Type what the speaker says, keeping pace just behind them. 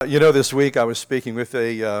This week I was speaking with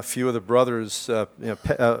a few of the brothers,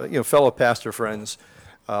 fellow pastor friends,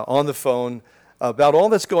 on the phone about all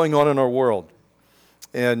that's going on in our world.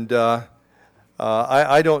 And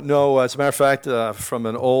I don't know, as a matter of fact, from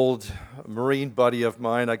an old Marine buddy of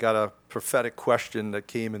mine, I got a prophetic question that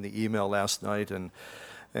came in the email last night, and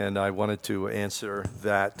I wanted to answer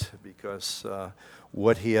that because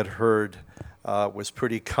what he had heard was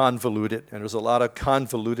pretty convoluted, and there's a lot of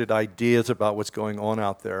convoluted ideas about what's going on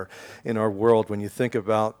out there in our world. When you think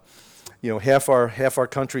about, half our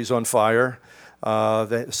country's on fire,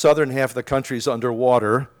 the southern half of the country's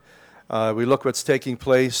underwater. We look what's taking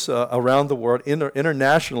place around the world,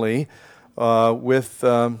 internationally, with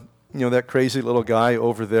that crazy little guy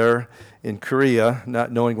over there in Korea,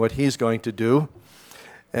 not knowing what he's going to do.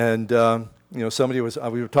 And we were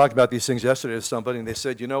talking about these things yesterday to somebody, and they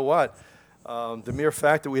said, you know what? The mere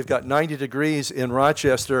fact that we've got 90 degrees in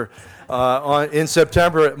Rochester in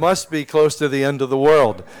September, it must be close to the end of the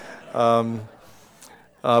world.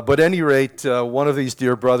 But at any rate, one of these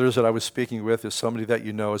dear brothers that I was speaking with is somebody that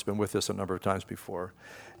has been with us a number of times before.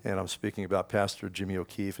 And I'm speaking about Pastor Jimmy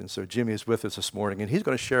O'Keefe. And so Jimmy is with us this morning, and he's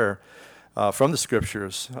going to share from the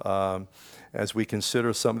Scriptures as we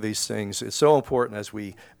consider some of these things. It's so important as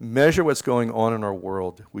we measure what's going on in our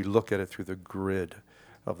world, we look at it through the grid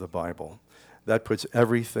of the Bible. That puts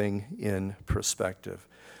everything in perspective.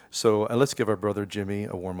 So let's give our brother Jimmy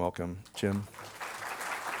a warm welcome. Jim.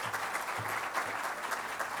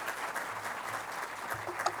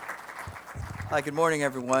 Hi, good morning,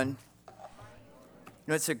 everyone.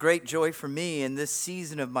 It's a great joy for me in this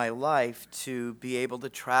season of my life to be able to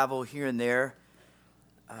travel here and there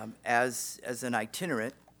as an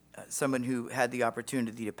itinerant, someone who had the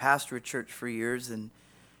opportunity to pastor a church for years, and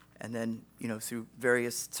then, through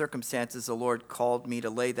various circumstances, the Lord called me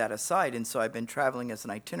to lay that aside. And so I've been traveling as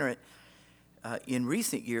an itinerant in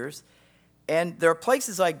recent years. And there are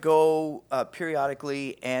places I go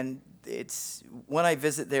periodically, and when I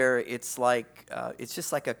visit there, it's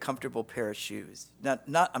just like a comfortable pair of shoes. I'm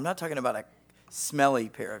not talking about a smelly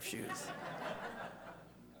pair of shoes.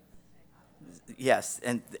 Yes,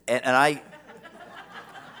 and I,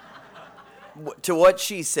 to what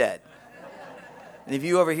she said. And if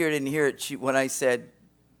you over here didn't hear it, when I said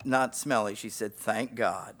not smelly, she said, thank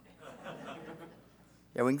God.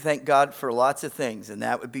 Yeah, we can thank God for lots of things, and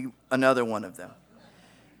that would be another one of them.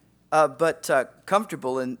 But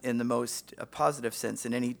comfortable in the most positive sense.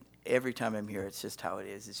 And every time I'm here, it's just how it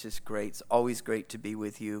is. It's just great. It's always great to be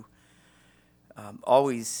with you.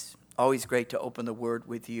 Always great to open the Word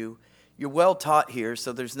with you. You're well taught here,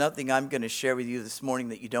 so there's nothing I'm going to share with you this morning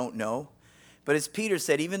that you don't know. But as Peter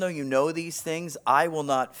said, even though you know these things, I will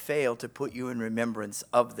not fail to put you in remembrance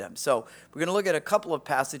of them. So we're going to look at a couple of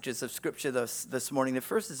passages of Scripture this morning. The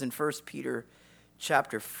first is in 1 Peter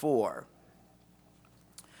chapter 4.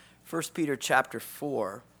 1 Peter chapter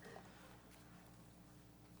 4.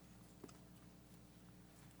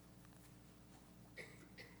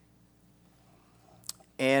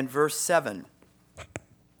 And verse 7.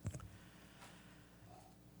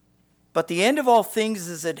 But the end of all things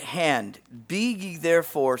is at hand. Be ye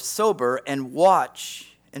therefore sober, and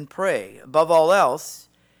watch and pray. Above all else,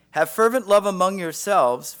 have fervent love among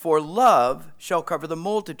yourselves, for love shall cover the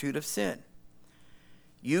multitude of sin.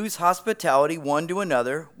 Use hospitality one to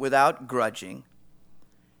another without grudging.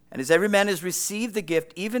 And as every man has received the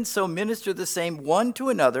gift, even so minister the same one to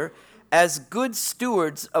another as good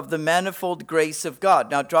stewards of the manifold grace of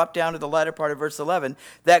God. Now drop down to the latter part of verse 11.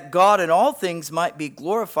 That God in all things might be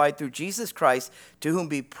glorified through Jesus Christ, to whom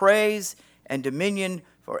be praise and dominion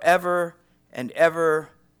forever and ever.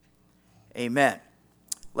 Amen.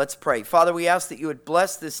 Let's pray. Father, we ask that you would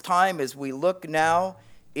bless this time as we look now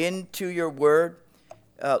into your word.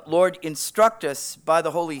 Lord, instruct us by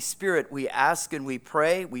the Holy Spirit, we ask and we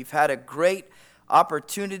pray. We've had a great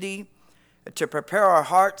opportunity to prepare our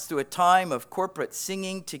hearts through a time of corporate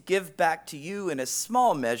singing, to give back to you in a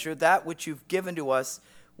small measure that which you've given to us,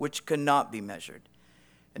 which cannot be measured.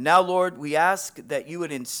 And now, Lord, we ask that you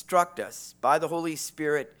would instruct us by the Holy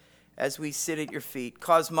Spirit as we sit at your feet.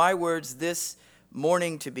 Cause my words this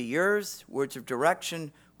morning to be yours, words of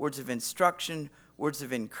direction, words of instruction, words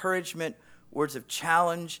of encouragement, words of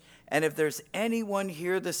challenge. And if there's anyone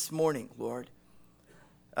here this morning, Lord,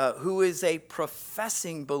 who is a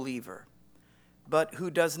professing believer, but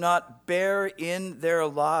who does not bear in their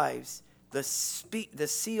lives the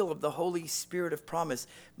seal of the Holy Spirit of promise,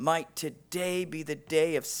 might today be the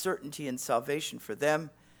day of certainty and salvation for them.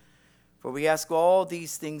 For we ask all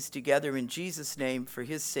these things together in Jesus' name, for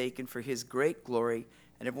his sake and for his great glory.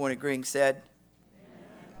 And everyone agreeing said,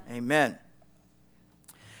 Amen. Amen.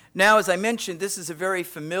 Now, as I mentioned, this is a very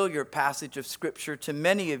familiar passage of Scripture to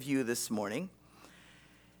many of you this morning.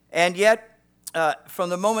 And yet, from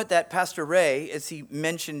the moment that Pastor Ray, as he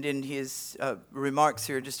mentioned in his remarks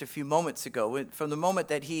here just a few moments ago, from the moment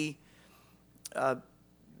that he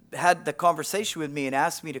had the conversation with me and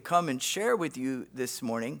asked me to come and share with you this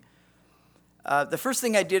morning, the first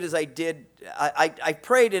thing I did is I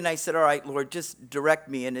prayed and I said, all right, Lord, just direct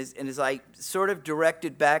me. And as I sort of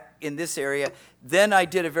directed back in this area, then I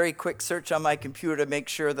did a very quick search on my computer to make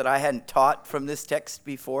sure that I hadn't taught from this text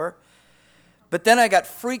before. But then I got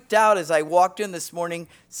freaked out as I walked in this morning.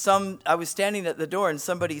 I was standing at the door and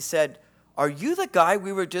somebody said, "Are you the guy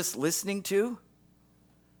we were just listening to?"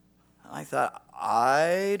 I thought,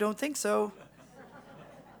 I don't think so.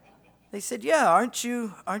 They said, "Yeah, aren't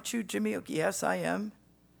you Jimmy?" "Okay, yes, I am."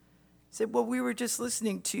 I said, "Well, we were just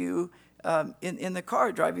listening to you in the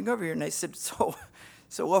car driving over here." And I said, so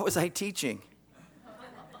what was I teaching?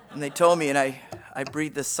 And they told me, and I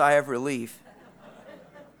breathed a sigh of relief.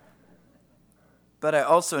 But I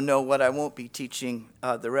also know what I won't be teaching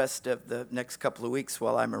the rest of the next couple of weeks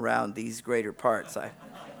while I'm around these greater parts.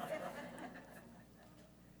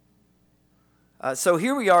 So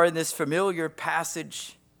here we are in this familiar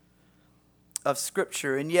passage of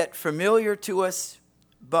Scripture, and yet familiar to us,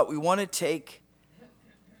 but we want to take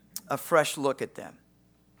a fresh look at them.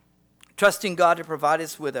 Trusting God to provide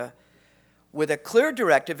us with a clear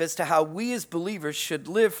directive as to how we as believers should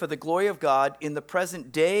live for the glory of God in the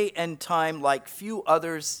present day and time like few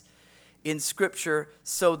others in Scripture,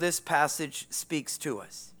 so this passage speaks to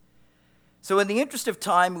us. So in the interest of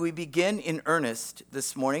time, we begin in earnest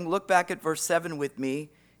this morning. Look back at verse 7 with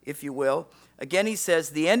me, if you will. Again, he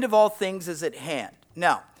says, "The end of all things is at hand."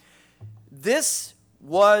 Now, this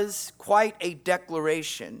was quite a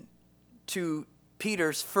declaration to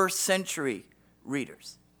Peter's first century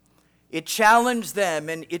readers. It challenged them,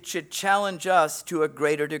 and it should challenge us to a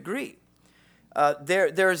greater degree.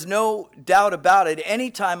 There's no doubt about it.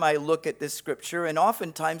 Anytime I look at this scripture, and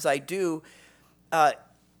oftentimes I do,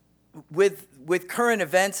 with current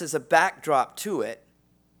events as a backdrop to it,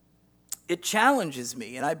 it challenges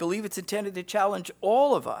me, and I believe it's intended to challenge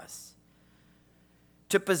all of us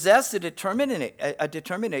to possess a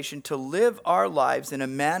determination to live our lives in a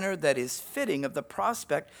manner that is fitting of the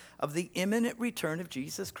prospect of the imminent return of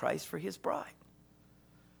Jesus Christ for his bride,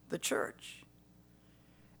 the church.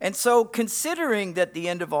 And so, considering that the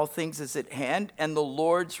end of all things is at hand and the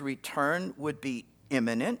Lord's return would be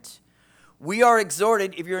imminent, we are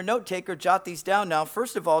exhorted, if you're a note taker, jot these down now,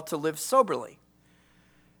 first of all, to live soberly.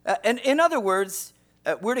 And in other words,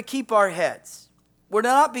 we're to keep our heads. We're to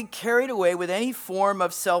not be carried away with any form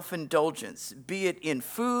of self-indulgence, be it in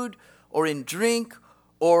food or in drink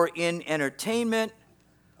or in entertainment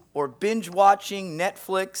or binge watching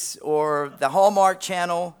Netflix or the Hallmark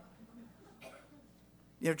Channel.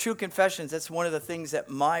 You know, true confessions, that's one of the things that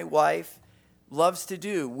my wife loves to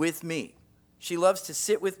do with me. She loves to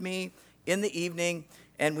sit with me in the evening,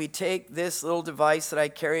 and we take this little device that I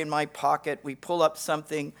carry in my pocket, we pull up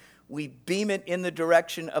something, we beam it in the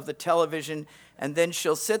direction of the television, and then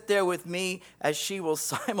she'll sit there with me as she will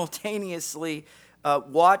simultaneously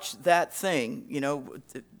watch that thing. You know,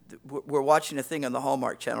 we're watching a thing on the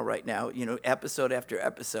Hallmark Channel right now, you know, episode after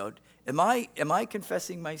episode. Am I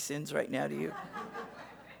confessing my sins right now to you?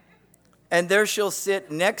 And there she'll sit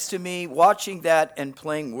next to me watching that and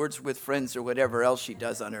playing Words with Friends or whatever else she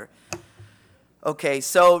does on her. Okay,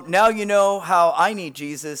 so now you know how I need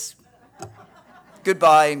Jesus.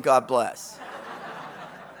 Goodbye and God bless.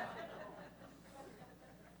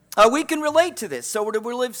 We can relate to this. So we're to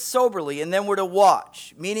live soberly, and then we're to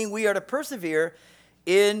watch, meaning we are to persevere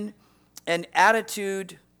in an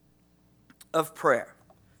attitude of prayer,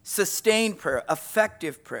 sustained prayer,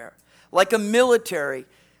 effective prayer, like a military,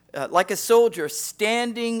 like a soldier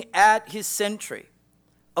standing at his sentry,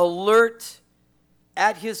 alert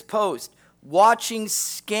at his post, watching,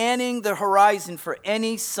 scanning the horizon for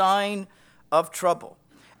any sign of trouble.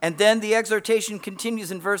 And then the exhortation continues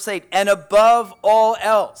in verse 8, and above all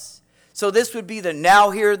else. So this would be the now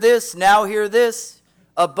hear this,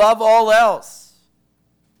 above all else.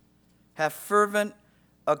 Have fervent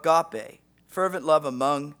agape, fervent love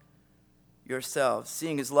among yourselves,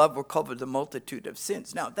 seeing as love will cover the multitude of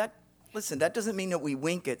sins. Now, that doesn't mean that we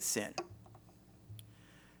wink at sin.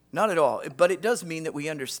 Not at all. But it does mean that we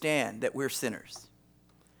understand that we're sinners.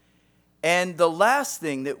 And the last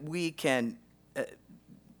thing that we can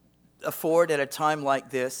afford at a time like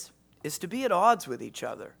this is to be at odds with each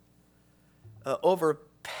other over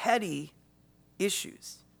petty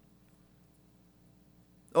issues,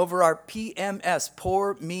 over our PMS,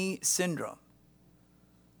 poor me syndrome.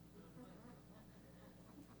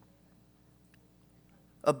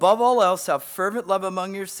 Above all else, have fervent love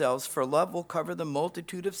among yourselves, for love will cover the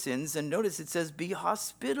multitude of sins. And notice it says, be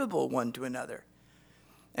hospitable one to another.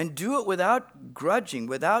 And do it without grudging,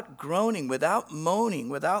 without groaning, without moaning,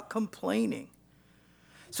 without complaining.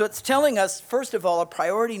 So it's telling us, first of all, a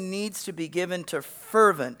priority needs to be given to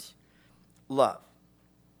fervent love.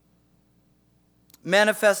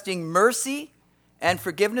 Manifesting mercy and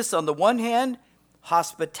forgiveness on the one hand,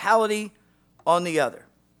 hospitality on the other.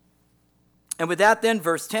 And with that then,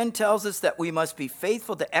 verse 10 tells us that we must be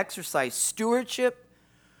faithful to exercise stewardship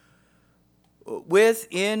with,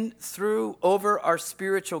 in, through, over our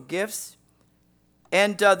spiritual gifts,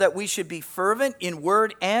 and that we should be fervent in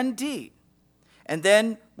word and deed. And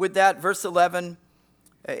then with that, verse 11,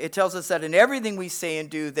 it tells us that in everything we say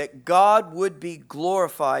and do, that God would be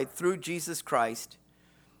glorified through Jesus Christ.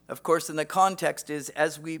 Of course, in the context is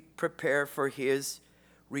as we prepare for his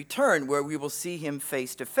return, where we will see him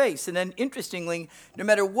face to face. And then interestingly, no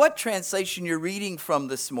matter what translation you're reading from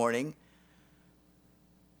this morning,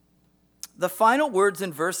 the final words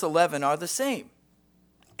in verse 11 are the same.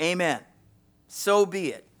 Amen. So be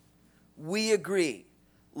it. We agree.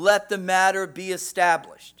 Let the matter be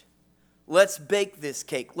established. Let's bake this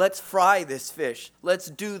cake. Let's fry this fish. Let's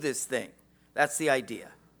do this thing. That's the idea.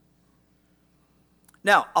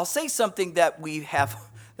 Now, I'll say something that we've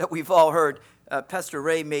all heard. Pastor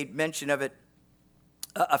Ray made mention of it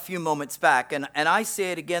a few moments back, and I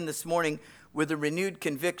say it again this morning with a renewed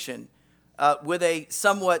conviction, with a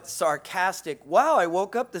somewhat sarcastic, wow, I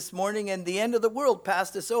woke up this morning and the end of the world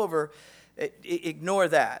passed us over. Ignore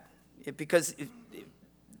that, because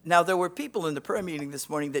now there were people in the prayer meeting this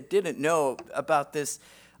morning that didn't know about this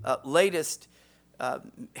latest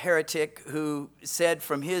heretic who said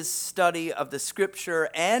from his study of the scripture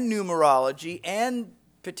and numerology and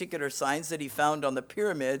particular signs that he found on the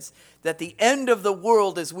pyramids that the end of the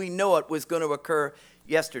world as we know it was going to occur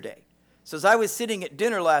yesterday. So as I was sitting at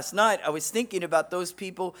dinner last night, I was thinking about those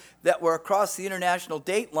people that were across the international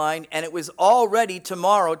date line, and it was already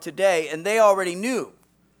tomorrow, today, and they already knew.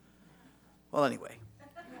 Well, anyway.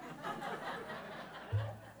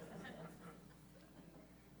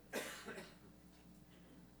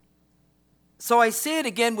 So I say it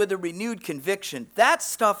again with a renewed conviction. That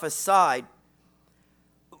stuff aside,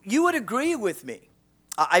 you would agree with me,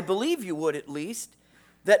 I believe you would at least,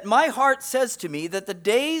 that my heart says to me that the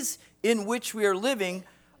days in which we are living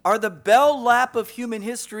are the bell lap of human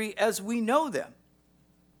history as we know them.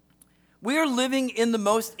 We are living in the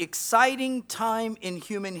most exciting time in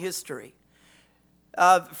human history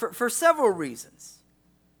for several reasons.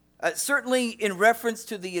 Certainly in reference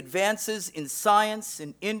to the advances in science,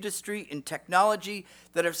 in industry, in technology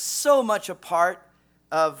that are so much a part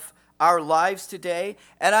of our lives today.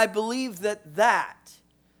 And I believe that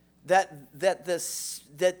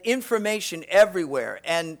information everywhere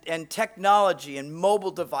and technology and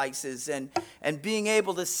mobile devices and being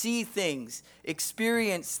able to see things,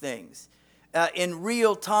 experience things in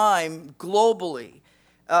real time globally,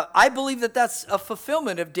 I believe that that's a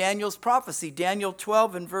fulfillment of Daniel's prophecy. Daniel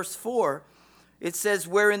 12 and verse 4, it says,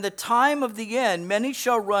 where in the time of the end many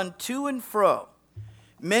shall run to and fro,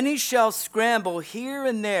 many shall scramble here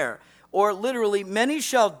and there, or literally, many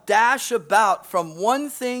shall dash about from one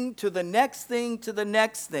thing to the next thing to the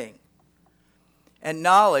next thing, and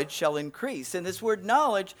knowledge shall increase. And this word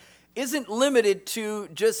knowledge isn't limited to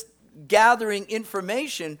just gathering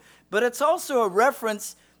information, but it's also a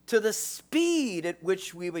reference to the speed at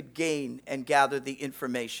which we would gain and gather the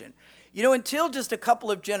information. You know, until just a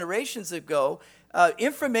couple of generations ago,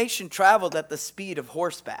 information traveled at the speed of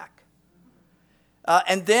horseback.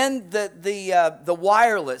 And then the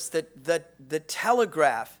wireless, the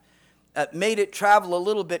telegraph made it travel a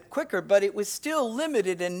little bit quicker, but it was still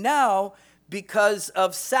limited. And now, because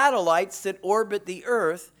of satellites that orbit the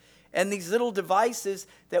earth and these little devices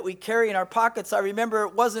that we carry in our pockets, I remember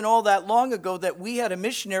it wasn't all that long ago that we had a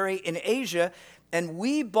missionary in Asia, and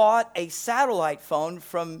we bought a satellite phone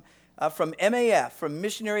from MAF, from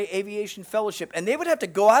Missionary Aviation Fellowship, and they would have to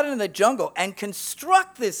go out into the jungle and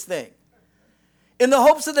construct this thing in the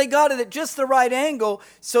hopes that they got it at just the right angle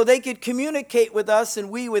so they could communicate with us and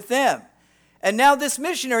we with them. And now this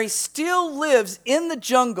missionary still lives in the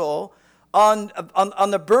jungle on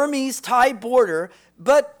the Burmese-Thai border,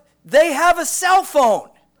 but they have a cell phone.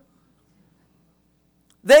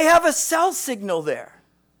 They have a cell signal there.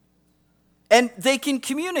 And they can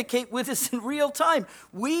communicate with us in real time.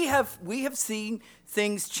 We have seen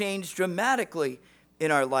things change dramatically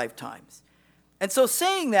in our lifetimes. And so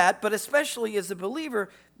saying that, but especially as a believer,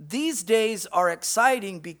 these days are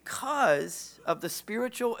exciting because of the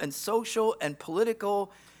spiritual and social and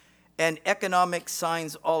political and economic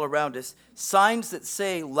signs all around us, signs that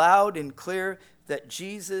say loud and clear that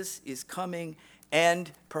Jesus is coming, and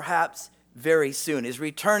perhaps very soon. His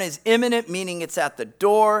return is imminent, meaning it's at the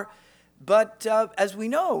door. But as we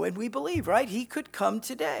know and we believe, right, he could come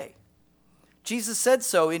today. Jesus said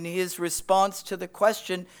so in his response to the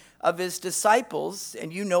question of his disciples,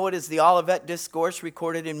 and you know it as the Olivet Discourse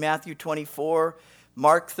recorded in Matthew 24,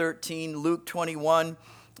 Mark 13, Luke 21,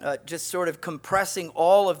 just sort of compressing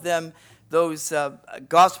all of them, those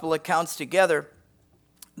gospel accounts together.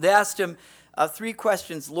 They asked him three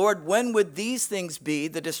questions. Lord, when would these things be,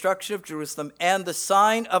 the destruction of Jerusalem, and the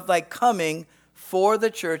sign of thy coming for the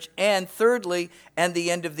church, and thirdly, and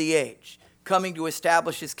the end of the age, coming to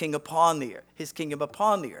establish his kingdom upon the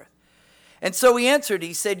earth. And so he answered,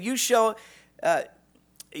 he said, you shall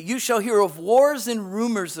hear of wars and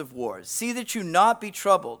rumors of wars. See that you not be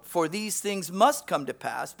troubled, for these things must come to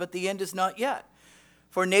pass, but the end is not yet.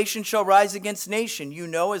 For nation shall rise against nation. You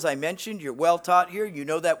know, as I mentioned, you're well taught here, you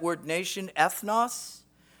know that word nation, ethnos,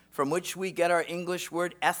 from which we get our English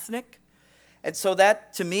word ethnic. And so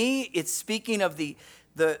that, to me, it's speaking of the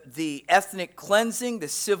ethnic cleansing, the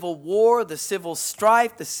civil war, the civil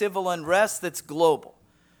strife, the civil unrest that's global.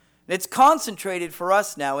 And it's concentrated for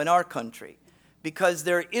us now in our country because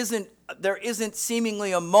there isn't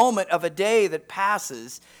seemingly a moment of a day that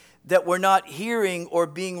passes that we're not hearing or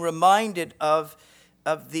being reminded of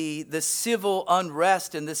the civil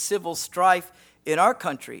unrest and the civil strife in our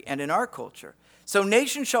country and in our culture. So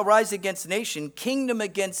nation shall rise against nation, kingdom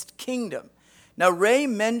against kingdom. Now, Ray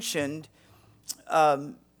mentioned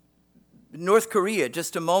North Korea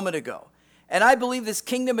just a moment ago. And I believe this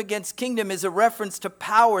kingdom against kingdom is a reference to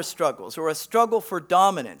power struggles or a struggle for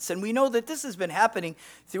dominance. And we know that this has been happening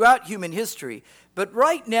throughout human history. But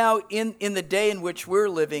right now, in the day in which we're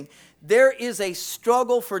living, there is a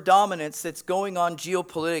struggle for dominance that's going on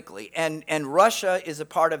geopolitically. And Russia is a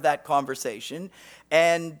part of that conversation.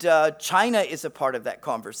 And China is a part of that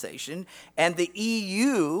conversation. And the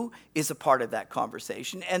EU is a part of that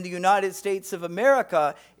conversation. And the United States of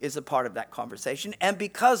America is a part of that conversation. And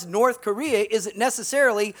because North Korea isn't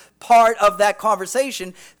necessarily part of that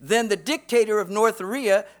conversation, then the dictator of North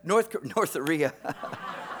Korea,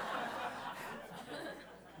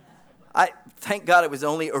 thank God it was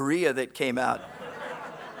only Uriah that came out.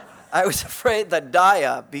 I was afraid that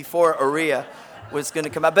Daya before Uriah was going to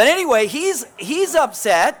come out. But anyway, he's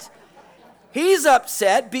upset. He's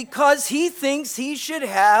upset because he thinks he should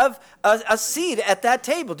have a seat at that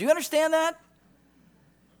table. Do you understand that?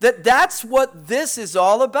 That's what this is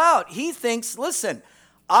all about. He thinks, listen,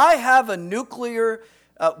 I have a nuclear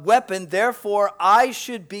weapon, therefore I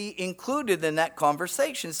should be included in that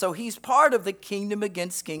conversation. So he's part of the kingdom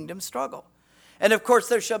against kingdom struggle. And of course,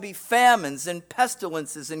 there shall be famines and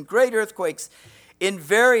pestilences and great earthquakes in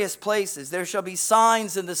various places. There shall be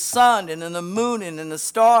signs in the sun and in the moon and in the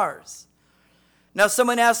stars. Now,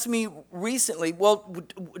 someone asked me recently, well,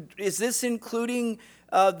 is this including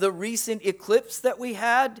the recent eclipse that we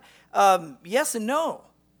had? Yes and no.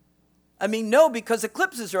 I mean, no, because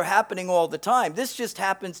eclipses are happening all the time. This just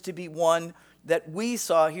happens to be one that we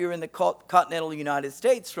saw here in the continental United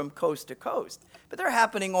States from coast to coast. But they're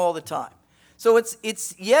happening all the time. So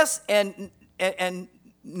it's yes and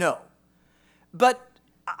no. But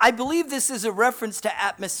I believe this is a reference to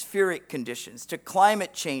atmospheric conditions, to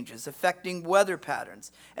climate changes affecting weather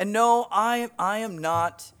patterns. And no, I am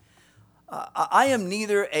not. I am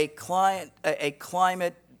neither a climate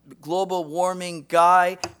global warming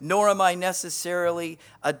guy, nor am I necessarily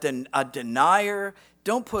a denier.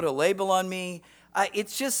 Don't put a label on me.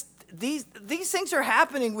 It's just these things are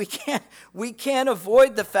happening. We can't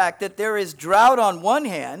avoid the fact that there is drought on one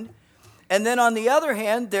hand. And then on the other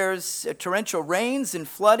hand, there's torrential rains and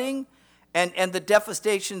flooding and the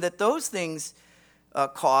devastation that those things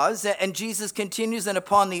cause. And Jesus continues, and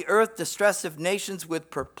upon the earth, distress of nations with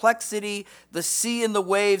perplexity, the sea and the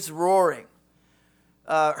waves roaring,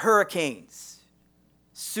 hurricanes,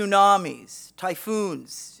 tsunamis,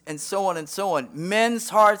 typhoons, and so on and so on. Men's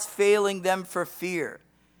hearts failing them for fear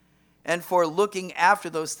and for looking after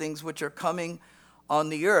those things which are coming on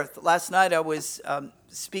the earth. Last night I was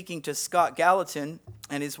speaking to Scott Gallatin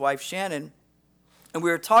and his wife Shannon, and we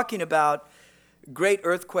were talking about great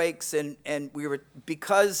earthquakes, and we were,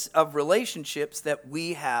 because of relationships that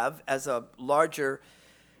we have as a larger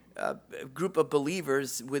group of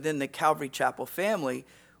believers within the Calvary Chapel family,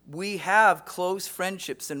 we have close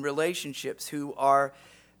friendships and relationships who are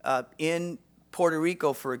in Puerto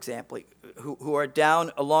Rico, for example, who are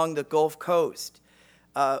down along the Gulf Coast,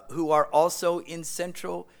 who are also in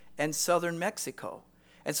central and southern Mexico.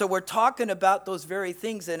 And so we're talking about those very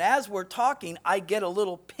things. And as we're talking, I get a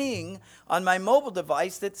little ping on my mobile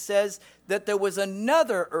device that says that there was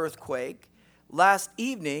another earthquake last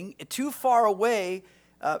evening, too far away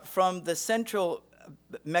from the central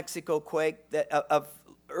Mexico quake of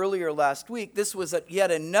earlier last week. This was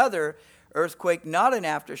yet another earthquake, not an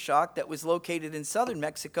aftershock, that was located in southern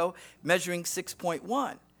Mexico, measuring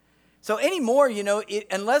 6.1. So anymore,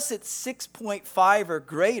 unless it's 6.5 or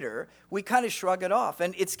greater, we kind of shrug it off.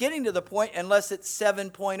 And it's getting to the point, unless it's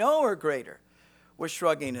 7.0 or greater, we're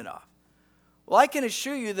shrugging it off. Well, I can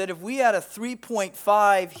assure you that if we had a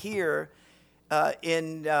 3.5 here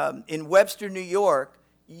in Webster, New York,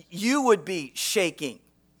 you would be shaking,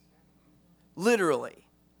 literally.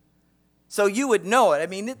 So you would know it. I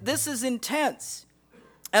mean, this is intense.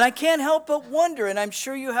 And I can't help but wonder, and I'm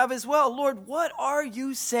sure you have as well, Lord, what are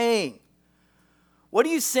you saying? What are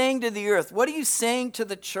you saying to the earth? What are you saying to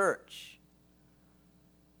the church?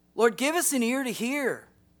 Lord, give us an ear to hear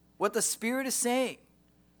what the Spirit is saying.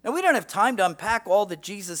 Now, we don't have time to unpack all that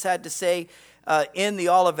Jesus had to say in the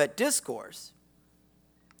Olivet Discourse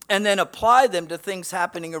and then apply them to things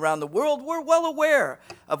happening around the world. We're well aware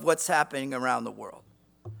of what's happening around the world.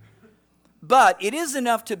 But it is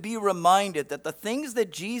enough to be reminded that the things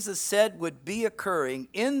that Jesus said would be occurring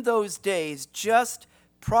in those days just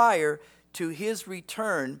prior to his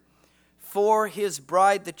return for his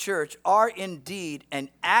bride, the church, are indeed an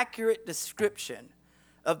accurate description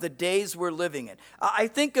of the days we're living in. I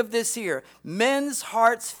think of this here: men's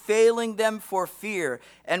hearts failing them for fear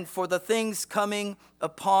and for the things coming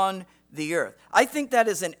upon the earth. I think that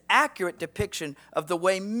is an accurate depiction of the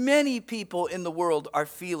way many people in the world are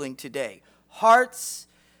feeling today. Hearts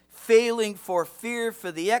failing for fear,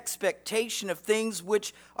 for the expectation of things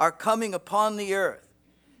which are coming upon the earth.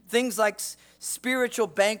 Things like spiritual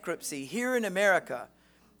bankruptcy here in America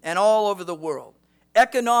and all over the world.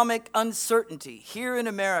 Economic uncertainty here in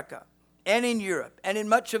America and in Europe and in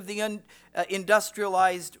much of the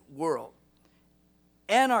industrialized world.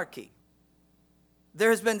 Anarchy. There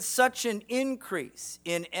has been such an increase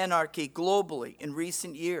in anarchy globally in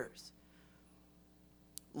recent years.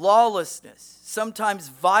 Lawlessness, sometimes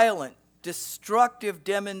violent, destructive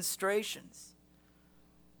demonstrations,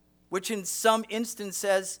 which in some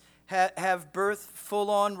instances have birthed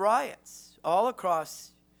full-on riots all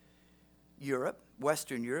across Europe,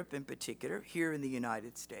 Western Europe in particular, here in the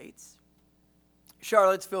United States.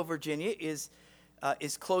 Charlottesville, Virginia is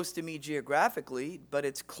close to me geographically, but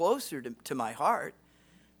it's closer to my heart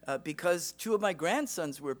because two of my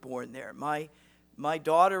grandsons were born there. My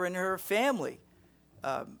daughter and her family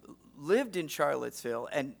lived in Charlottesville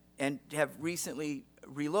and have recently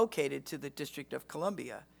relocated to the District of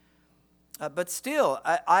Columbia. But still,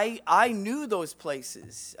 I knew those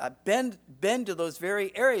places. I've been to those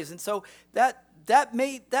very areas, and so that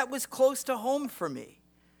was close to home for me.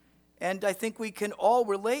 And I think we can all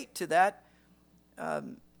relate to that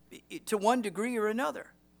to one degree or another.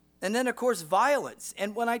 And then, of course, violence.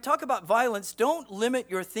 And when I talk about violence, don't limit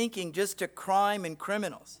your thinking just to crime and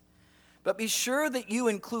criminals. But be sure that you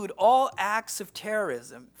include all acts of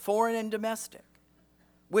terrorism, foreign and domestic,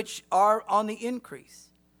 which are on the increase.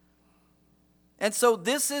 And so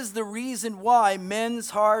this is the reason why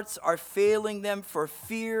men's hearts are failing them for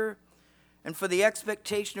fear and for the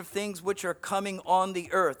expectation of things which are coming on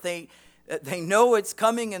the earth. They know it's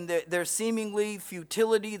coming, and they're seemingly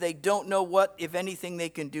futility. They don't know what, if anything, they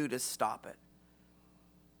can do to stop it.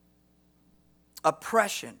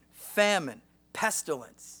 Oppression, famine,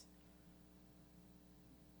 pestilence,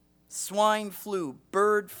 swine flu,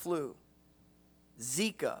 bird flu,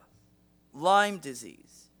 Zika, Lyme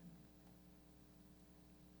disease,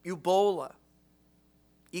 Ebola,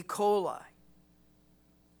 E. coli.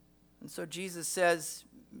 And so Jesus says,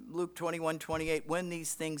 Luke 21:28, when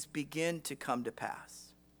these things begin to come to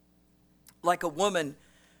pass. Like a woman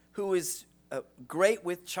who is great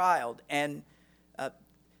with child, and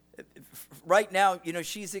right now,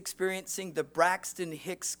 she's experiencing the Braxton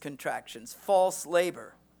Hicks contractions, false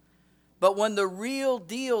labor. But when the real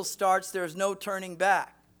deal starts, there's no turning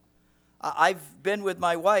back. I've been with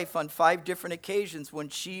my wife on 5 different occasions when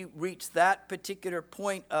she reached that particular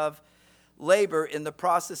point of labor in the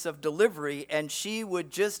process of delivery, and she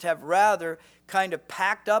would just have rather kind of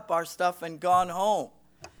packed up our stuff and gone home.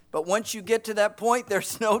 But once you get to that point,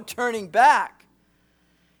 there's no turning back.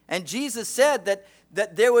 And Jesus said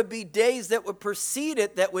that there would be days that would precede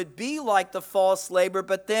it that would be like the false labor,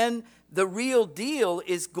 but then the real deal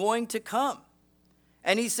is going to come.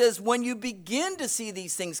 And he says, when you begin to see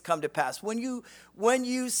these things come to pass, when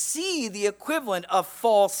you see the equivalent of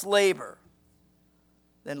false labor,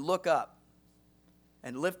 then look up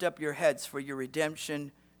and lift up your heads, for your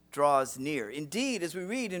redemption draws near. Indeed, as we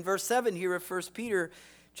read in verse 7 here of 1 Peter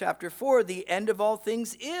chapter 4, the end of all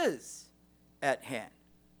things is at hand.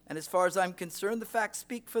 And as far as I'm concerned, the facts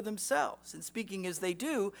speak for themselves. And speaking as they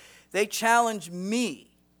do, they challenge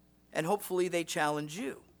me, and hopefully they challenge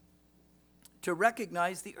you, to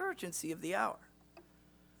recognize the urgency of the hour.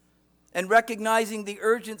 And recognizing the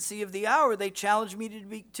urgency of the hour, they challenge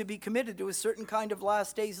me to be committed to a certain kind of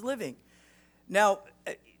last days living. Now,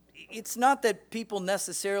 it's not that people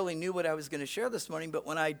necessarily knew what I was going to share this morning, but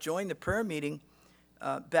when I joined the prayer meeting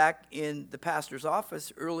back in the pastor's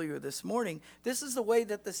office earlier this morning, this is the way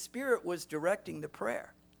that the Spirit was directing the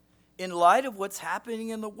prayer. In light of what's happening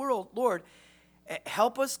in the world, Lord,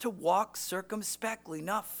 help us to walk circumspectly,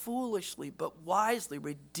 not foolishly, but wisely,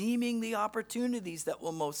 redeeming the opportunities that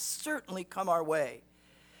will most certainly come our way,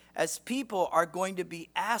 as people are going to be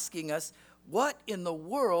asking us, what in the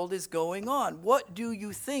world is going on? What do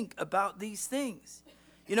you think about these things?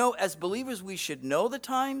 You know, as believers, we should know the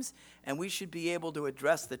times, and we should be able to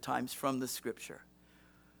address the times from the Scripture.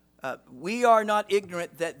 We are not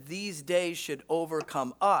ignorant that these days should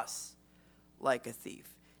overcome us like a thief.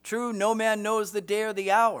 True, no man knows the day or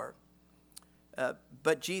the hour.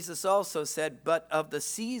 But Jesus also said, but of the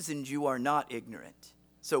seasons you are not ignorant.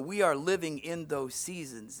 So we are living in those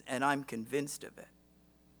seasons, and I'm convinced of it.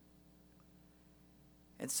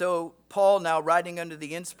 And so Paul, now writing under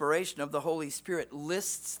the inspiration of the Holy Spirit,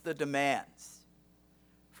 lists the demands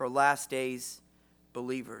for last days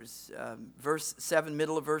believers. Verse 7,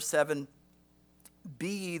 middle of verse 7, be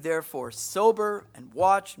ye therefore sober and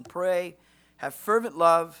watch and pray, have fervent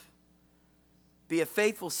love, be a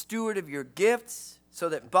faithful steward of your gifts, so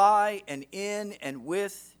that by and in and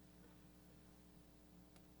with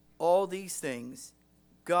all these things,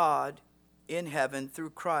 God in heaven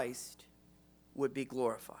through Christ would be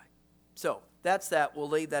glorified. So that's that. We'll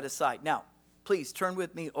lay that aside. Now, please turn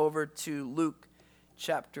with me over to Luke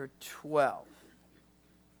chapter 12.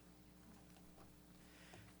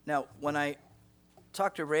 Now, when I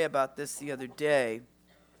talked to Ray about this the other day,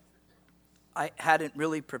 I hadn't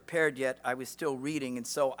really prepared yet. I was still reading, and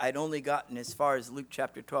so I'd only gotten as far as Luke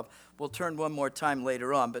chapter 12. We'll turn one more time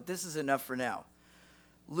later on, but this is enough for now.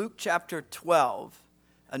 Luke chapter 12,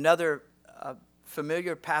 another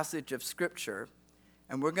familiar passage of Scripture,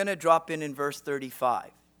 and we're going to drop in verse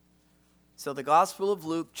 35. So the Gospel of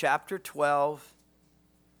Luke chapter 12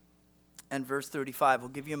 and verse 35. We'll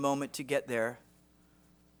give you a moment to get there.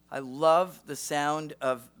 I love the sound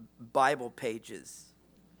of Bible pages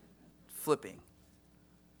flipping.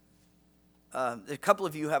 A couple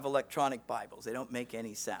of you have electronic Bibles. They don't make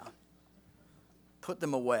any sound. Put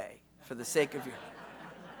them away for the sake of your...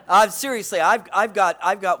 seriously, I've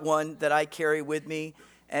got one that I carry with me,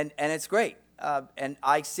 and it's great. And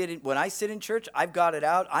when I sit in church, I've got it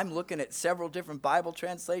out. I'm looking at several different Bible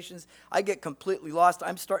translations. I get completely lost.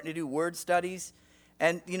 I'm starting to do word studies,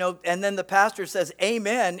 and then the pastor says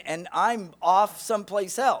amen, and I'm off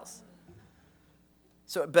someplace else.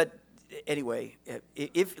 So, but anyway,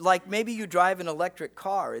 if like maybe you drive an electric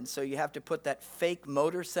car, and so you have to put that fake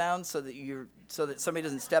motor sound so that somebody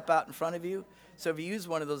doesn't step out in front of you. So if you use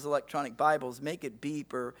one of those electronic Bibles, make it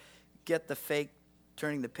beep or get the fake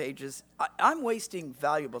turning the pages. I'm wasting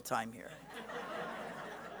valuable time here.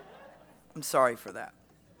 I'm sorry for that.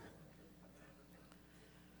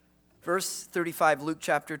 Verse 35, Luke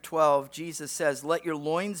chapter 12, Jesus says, let your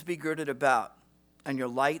loins be girded about and your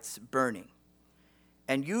lights burning.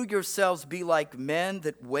 And you yourselves be like men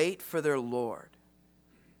that wait for their Lord,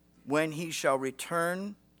 when he shall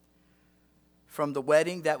return from the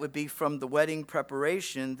wedding, that would be from the wedding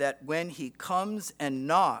preparation, that when he comes and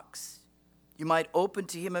knocks, you might open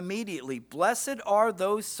to him immediately. Blessed are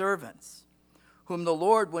those servants whom the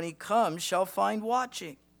Lord, when he comes, shall find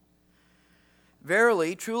watching.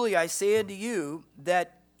 Verily, truly, I say unto you,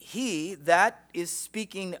 that he, that is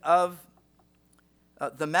speaking of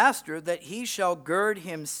the master, that he shall gird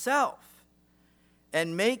himself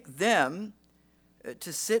and make them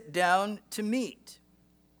to sit down to meat,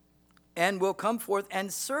 and will come forth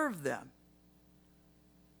and serve them.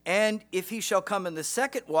 And if he shall come in the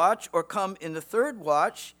second watch, or come in the third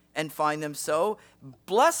watch, and find them so,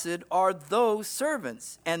 blessed are those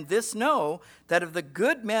servants. And this know, that if the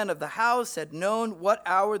good man of the house had known what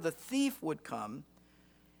hour the thief would come,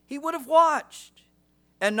 he would have watched,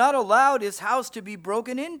 and not allowed his house to be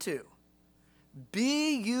broken into.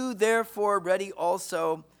 Be you therefore ready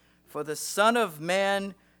also, for the Son of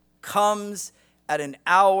Man comes at an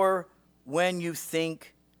hour when you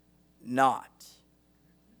think not.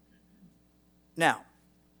 Now,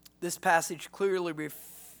 this passage clearly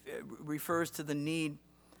refers to the need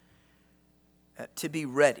to be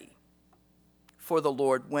ready for the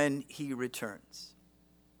Lord when he returns.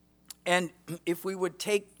 And if we would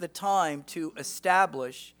take the time to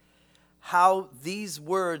establish how these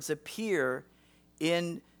words appear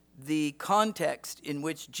in the context in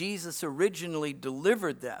which Jesus originally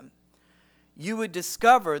delivered them, you would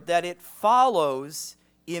discover that it follows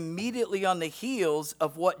immediately on the heels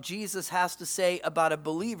of what Jesus has to say about a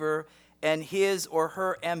believer and his or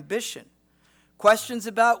her ambition. Questions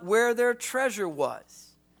about where their treasure was.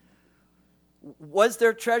 Was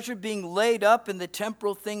their treasure being laid up in the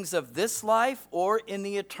temporal things of this life or in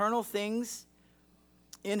the eternal things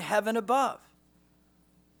in heaven above?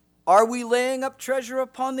 Are we laying up treasure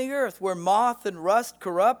upon the earth where moth and rust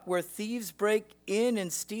corrupt, where thieves break in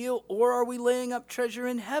and steal, or are we laying up treasure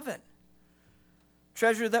in heaven?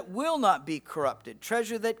 Treasure that will not be corrupted,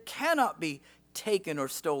 treasure that cannot be taken or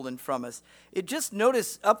stolen from us. Just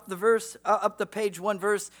notice up the page one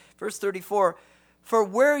verse 34, for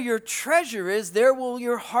where your treasure is, there will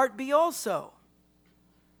your heart be also.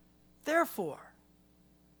 Therefore,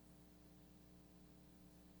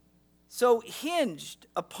 so hinged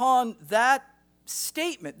upon that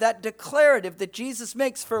statement, that declarative that Jesus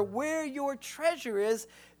makes, for where your treasure is,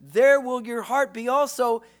 there will your heart be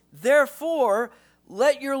also. Therefore,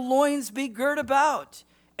 let your loins be girt about,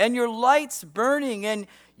 and your lights burning, and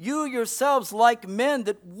you yourselves like men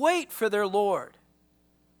that wait for their Lord,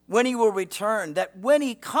 when he will return, that when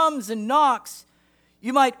he comes and knocks,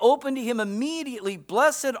 you might open to him immediately.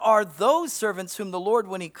 Blessed are those servants whom the Lord,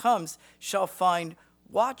 when he comes, shall find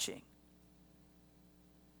watching.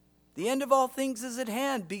 The end of all things is at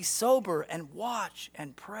hand. Be sober and watch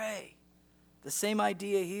and pray. The same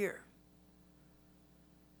idea here.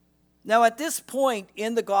 Now, at this point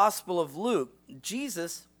in the Gospel of Luke,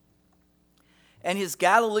 Jesus and his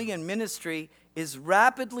Galilean ministry is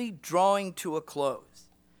rapidly drawing to a close.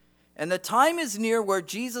 And the time is near where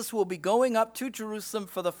Jesus will be going up to Jerusalem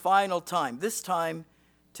for the final time, this time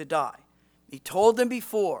to die. He told them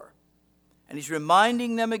before, and he's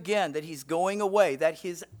reminding them again that he's going away, that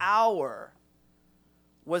his hour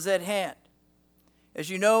was at hand. As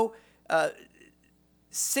you know,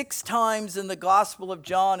 6 times in the Gospel of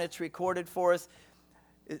John, it's recorded for us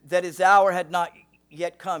that his hour had not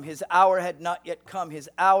yet come. His hour had not yet come. His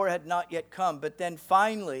hour had not yet come. But then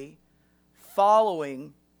finally,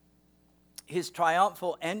 following his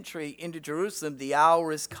triumphal entry into Jerusalem, the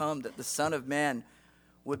hour is come that the Son of Man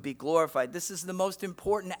would be glorified. This is the most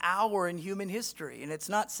important hour in human history, and it's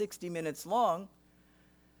not 60 minutes long,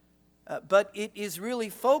 but it is really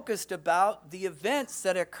focused about the events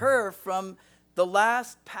that occur from the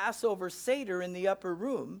last Passover Seder in the upper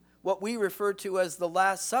room, what we refer to as the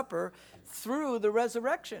Last Supper, through the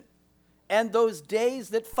resurrection, and those days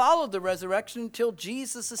that followed the resurrection until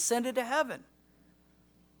Jesus ascended to heaven.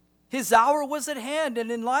 His hour was at hand,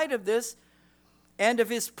 and in light of this, and of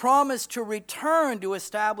his promise to return to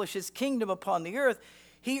establish his kingdom upon the earth,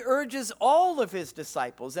 he urges all of his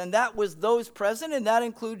disciples, and that was those present, and that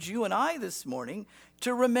includes you and I this morning,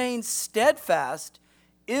 to remain steadfast,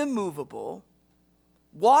 immovable,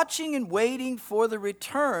 watching and waiting for the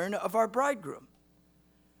return of our bridegroom.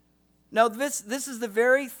 Now, this is the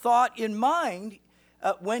very thought in mind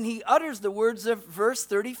when he utters the words of verse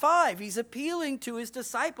 35. He's appealing to his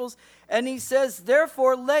disciples, and he says,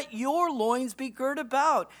 therefore, let your loins be girt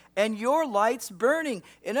about, and your lights burning.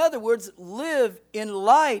 In other words, live in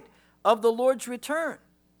light of the Lord's return.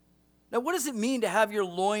 Now, what does it mean to have your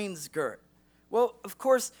loins girt? Well, of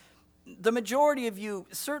course, the majority of you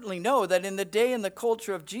certainly know that in the day and the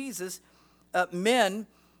culture of Jesus, men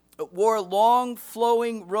wore long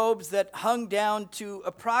flowing robes that hung down to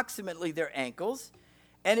approximately their ankles,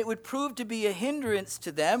 and it would prove to be a hindrance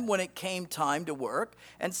to them when it came time to work.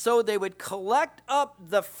 And so they would collect up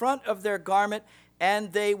the front of their garment,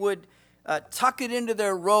 and they would tuck it into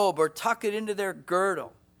their robe or tuck it into their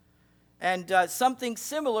girdle. And something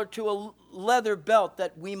similar to a leather belt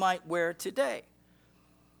that we might wear today.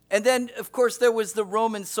 And then, of course, there was the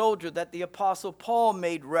Roman soldier that the Apostle Paul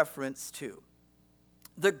made reference to.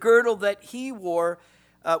 The girdle that he wore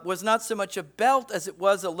was not so much a belt as it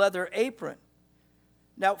was a leather apron.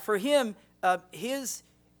 Now, for him, his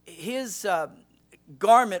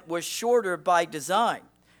garment was shorter by design,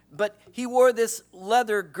 but he wore this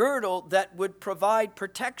leather girdle that would provide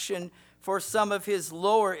protection for some of his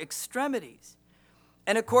lower extremities.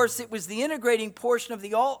 And of course, it was the integrating portion of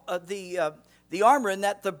the armor in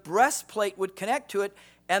that the breastplate would connect to it,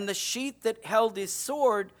 and the sheath that held his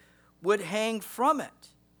sword would hang from it.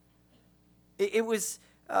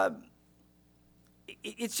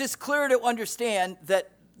 It's just clear to understand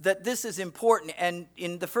that this is important, and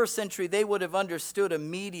in the first century they would have understood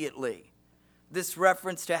immediately this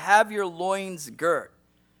reference to have your loins girt.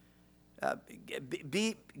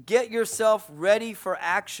 Get yourself ready for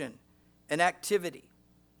action and activity.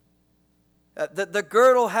 The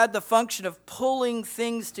girdle had the function of pulling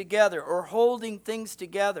things together or holding things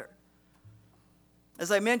together.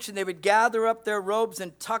 As I mentioned, they would gather up their robes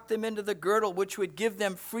and tuck them into the girdle, which would give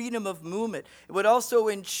them freedom of movement. It would also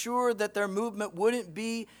ensure that their movement wouldn't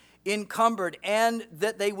be encumbered and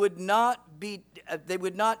that they would not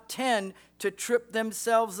tend to trip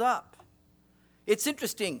themselves up. It's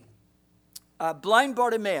interesting. Blind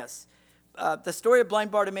Bartimaeus, the story of blind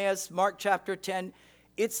Bartimaeus, Mark chapter 10,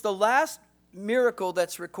 it's the last miracle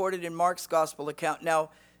that's recorded in Mark's gospel account. Now,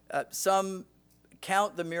 some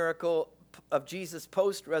count the miracle of Jesus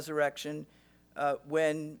post-resurrection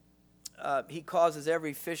when he causes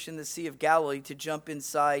every fish in the Sea of Galilee to jump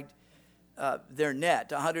inside their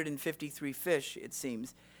net, 153 fish, it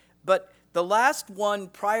seems. But the last one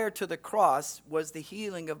prior to the cross was the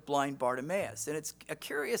healing of blind Bartimaeus. And it's a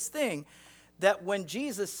curious thing that when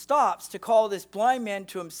Jesus stops to call this blind man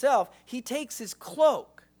to himself, he takes his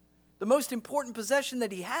cloak, the most important possession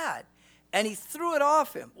that he had, and he threw it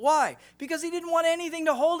off him. Why? Because he didn't want anything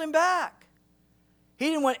to hold him back. He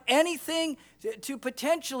didn't want anything to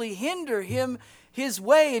potentially hinder him, his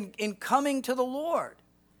way in coming to the Lord.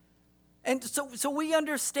 And so we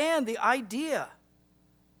understand the idea.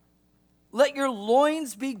 Let your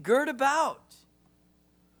loins be girt about.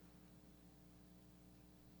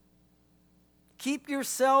 Keep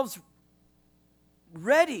yourselves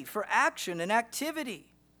ready for action and activity.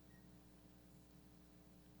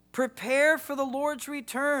 Prepare for the Lord's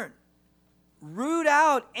return. Root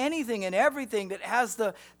out anything and everything that has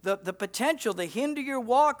the potential to hinder your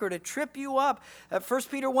walk or to trip you up. 1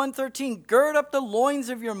 Peter 1:13, gird up the loins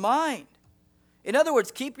of your mind. In other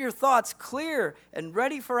words, keep your thoughts clear and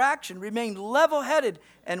ready for action. Remain level-headed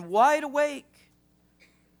and wide awake.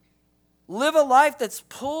 Live a life that's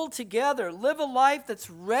pulled together. Live a life that's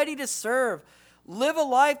ready to serve. Live a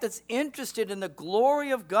life that's interested in the glory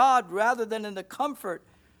of God rather than in the comfort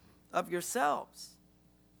of yourselves.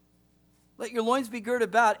 Let your loins be girt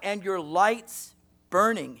about and your lights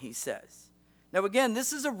burning, he says. Now again,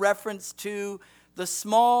 this is a reference to the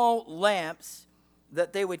small lamps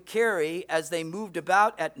that they would carry as they moved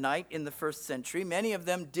about at night in the first century. Many of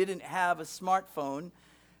them didn't have a smartphone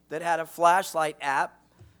that had a flashlight app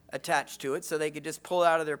attached to it, so they could just pull it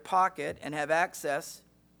out of their pocket and have access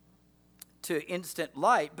to instant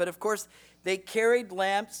light. But of course, they carried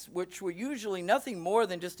lamps which were usually nothing more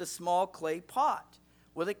than just a small clay pot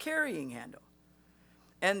with a carrying handle.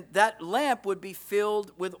 And that lamp would be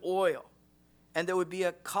filled with oil, and there would be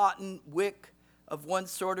a cotton wick of one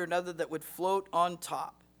sort or another that would float on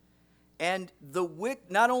top. And the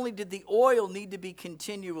wick, not only did the oil need to be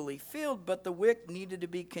continually filled, but the wick needed to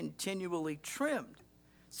be continually trimmed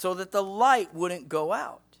so that the light wouldn't go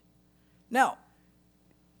out. Now,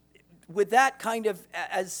 with that kind of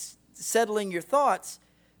as settling your thoughts,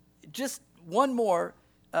 just one more,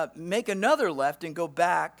 make another left and go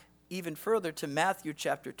back even further to Matthew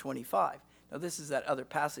chapter 25. Now, this is that other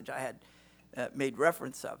passage I had made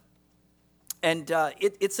reference of. And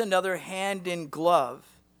it's another hand in glove,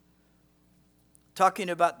 talking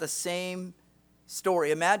about the same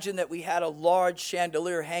story. Imagine that we had a large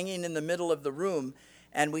chandelier hanging in the middle of the room,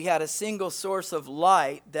 and we had a single source of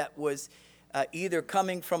light that was either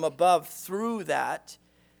coming from above through that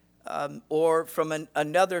or from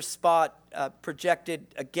another spot projected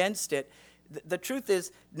against it. The truth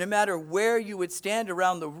is, no matter where you would stand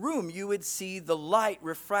around the room, you would see the light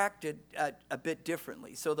refracted a bit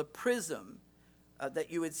differently. So the prism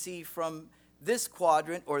that you would see from this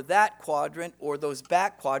quadrant or that quadrant or those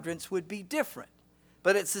back quadrants would be different.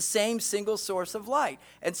 But it's the same single source of light.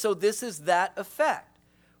 And so this is that effect.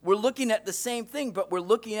 We're looking at the same thing, but we're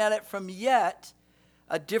looking at it from yet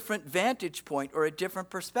a different vantage point or a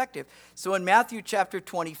different perspective. So in Matthew chapter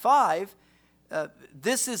 25,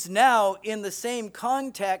 this is now in the same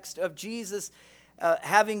context of Jesus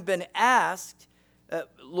having been asked,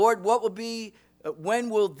 Lord, when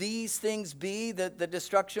will these things be, the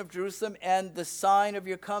destruction of Jerusalem and the sign of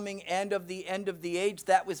your coming and of the end of the age?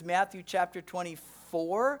 That was Matthew chapter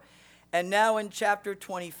 24. And now in chapter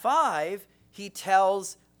 25, he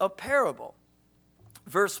tells a parable.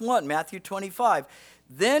 Verse 1, Matthew 25.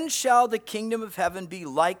 Then shall the kingdom of heaven be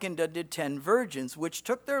likened unto 10 virgins, which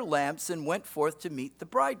took their lamps and went forth to meet the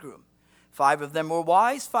bridegroom. 5 of them were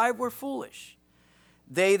wise, 5 were foolish.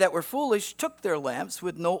 They that were foolish took their lamps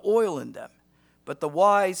with no oil in them, but the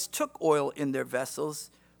wise took oil in their vessels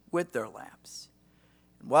with their lamps.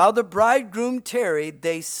 And while the bridegroom tarried,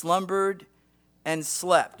 they slumbered and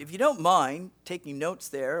slept. If you don't mind taking notes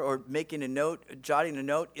there or making a note, jotting a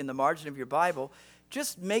note in the margin of your Bible,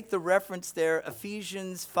 just make the reference there,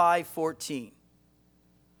 Ephesians 5:14.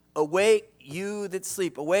 Awake, you that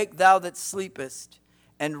sleep, awake thou that sleepest,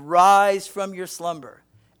 and rise from your slumber,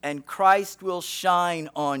 and Christ will shine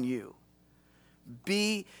on you.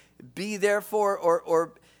 Be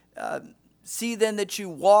therefore, see then that you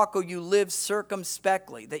walk or you live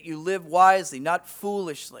circumspectly, that you live wisely, not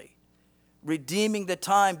foolishly, redeeming the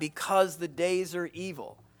time because the days are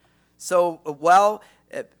evil. So while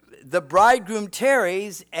the bridegroom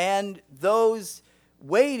tarries and those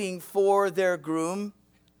waiting for their groom,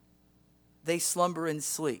 they slumber and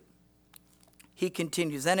sleep. He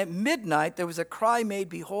continues, and at midnight there was a cry made,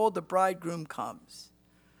 behold, the bridegroom comes.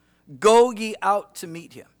 Go ye out to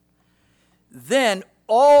meet him. Then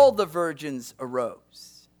all the virgins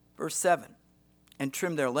arose, verse 7, and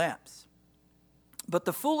trimmed their lamps. But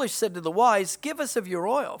the foolish said to the wise, give us of your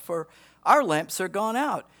oil, for our lamps are gone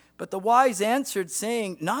out. But the wise answered,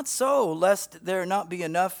 saying, not so, lest there not be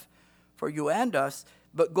enough for you and us,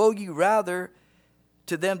 but go ye rather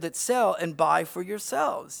to them that sell and buy for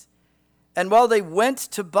yourselves. And while they went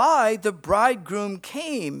to buy, the bridegroom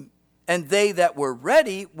came, and they that were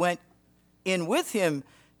ready went in with him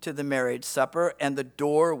to the marriage supper, and the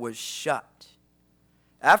door was shut.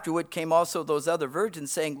 Afterward came also those other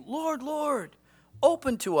virgins, saying, Lord, Lord,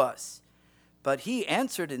 open to us. But he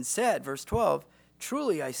answered and said, verse 12,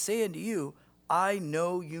 truly I say unto you, I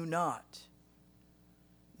know you not.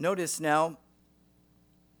 Notice now,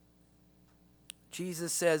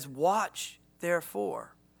 Jesus says, watch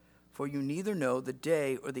therefore, for you neither know the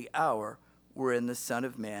day or the hour wherein the Son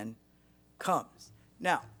of Man comes.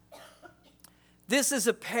 Now, this is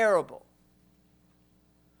a parable.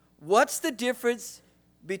 What's the difference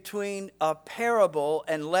between a parable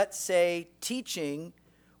and, let's say, teaching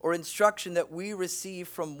or instruction that we receive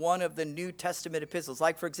from one of the New Testament epistles?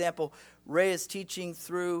 Like, for example, Ray is teaching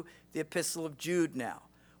through the Epistle of Jude now.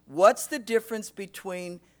 What's the difference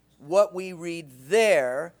between what we read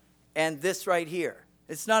there and this right here?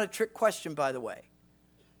 It's not a trick question, by the way.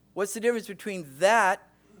 What's the difference between that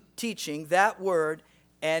teaching, that word,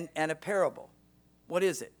 and a parable? What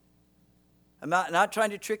is it? I'm not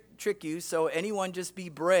trying to trick you, so anyone just be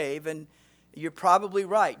brave, and you're probably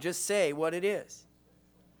right. Just say what it is.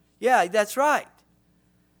 Yeah, that's right.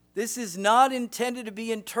 This is not intended to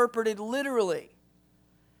be interpreted literally.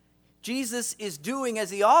 Jesus is doing,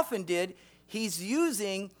 as he often did, he's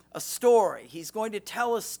using a story. He's going to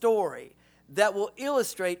tell a story that will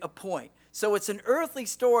illustrate a point. So it's an earthly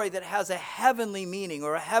story that has a heavenly meaning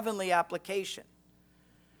or a heavenly application.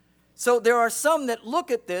 So there are some that look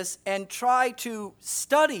at this and try to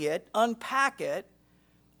study it, unpack it,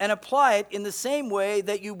 and apply it in the same way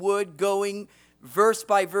that you would going verse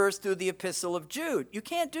by verse through the Epistle of Jude. You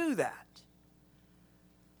can't do that.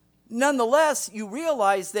 Nonetheless, you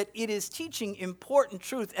realize that it is teaching important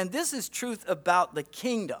truth, and this is truth about the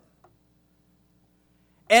kingdom.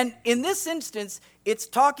 And in this instance, it's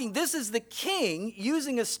talking, this is the king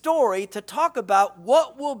using a story to talk about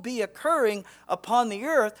what will be occurring upon the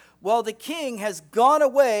earth while the king has gone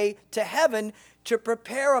away to heaven to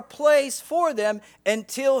prepare a place for them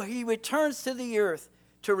until he returns to the earth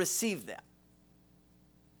to receive them.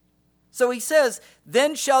 So he says,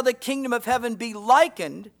 then shall the kingdom of heaven be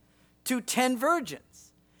likened to 10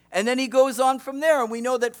 virgins. And then he goes on from there, and we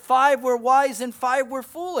know that 5 were wise and 5 were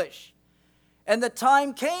foolish. And the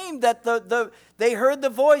time came that they heard the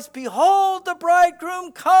voice, behold, the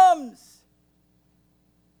bridegroom comes.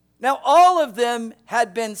 Now all of them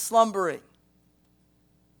had been slumbering.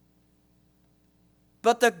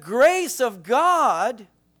 But the grace of God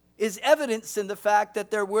is evidenced in the fact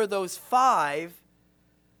that there were those 5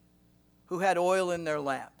 who had oil in their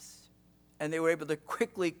lamps. And they were able to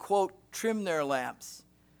quickly, quote, trim their lamps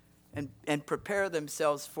and prepare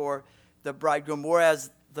themselves for the bridegroom,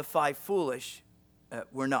 whereas the 5 foolish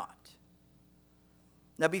were not.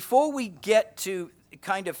 Now, before we get to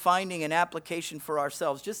kind of finding an application for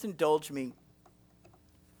ourselves, just indulge me.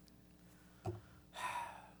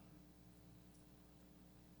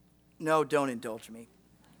 No, don't indulge me.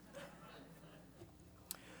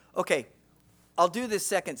 Okay, I'll do this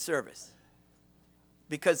second service,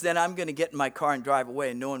 because then I'm going to get in my car and drive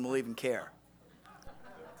away and no one will even care.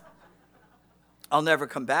 I'll never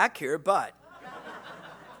come back here, but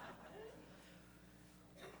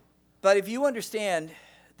if you understand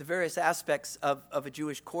the various aspects of a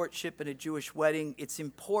Jewish courtship and a Jewish wedding, it's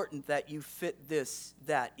important that you fit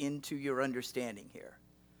that into your understanding here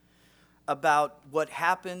about what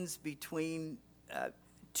happens between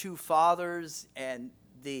two fathers and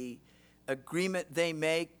the agreement they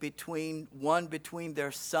make between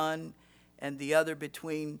their son and the other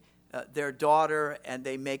between their daughter, and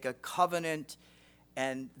they make a covenant,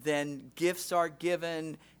 and then gifts are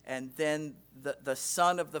given, and then the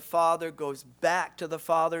son of the father goes back to the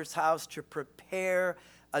father's house to prepare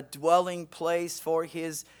a dwelling place for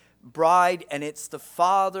his bride, and it's the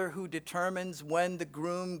father who determines when the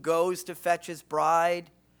groom goes to fetch his bride,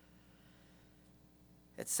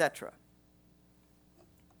 etc.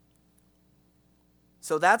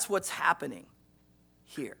 So that's what's happening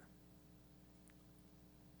here.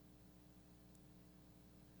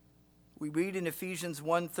 We read in Ephesians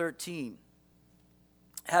 1:13,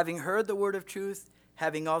 having heard the word of truth,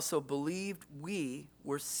 having also believed, we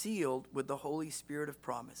were sealed with the Holy Spirit of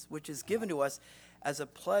promise, which is given to us as a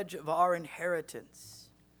pledge of our inheritance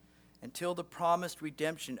until the promised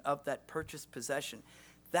redemption of that purchased possession.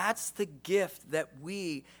 That's the gift that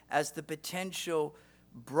we, as the potential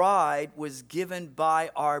bride, was given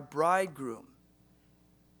by our bridegroom.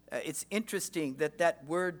 It's interesting that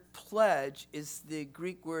word pledge is the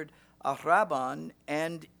Greek word arrabon,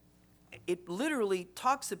 and it literally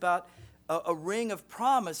talks about a ring of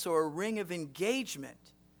promise or a ring of engagement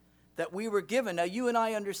that we were given. Now, you and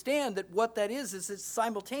I understand that what that is it's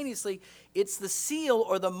simultaneously, it's the seal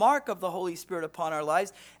or the mark of the Holy Spirit upon our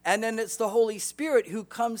lives, and then it's the Holy Spirit who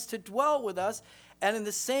comes to dwell with us. And in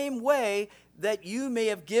the same way that you may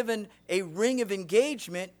have given a ring of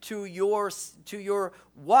engagement to your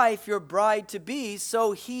wife, your bride-to-be,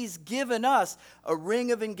 so he's given us a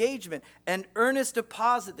ring of engagement, an earnest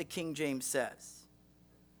deposit, the King James says.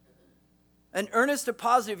 An earnest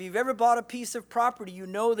deposit. If you've ever bought a piece of property, you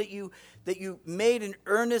know that you made an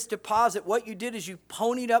earnest deposit. What you did is you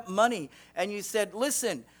ponied up money and you said,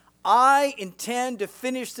 listen, I intend to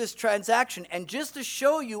finish this transaction. And just to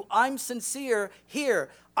show you I'm sincere here,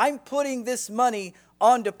 I'm putting this money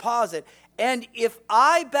on deposit. And if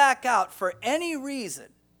I back out for any reason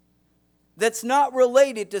that's not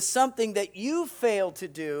related to something that you failed to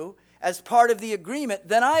do as part of the agreement,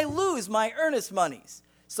 then I lose my earnest monies.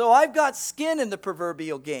 So I've got skin in the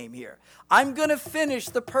proverbial game here. I'm going to finish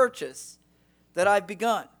the purchase that I've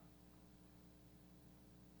begun.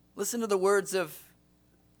 Listen to the words of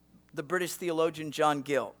the British theologian John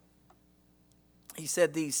Gill. He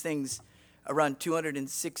said these things around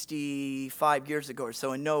 265 years ago or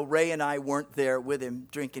so, and no, Ray and I weren't there with him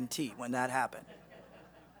drinking tea when that happened.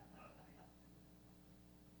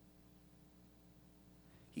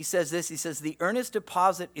 He says this, he says, the earnest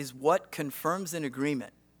deposit is what confirms an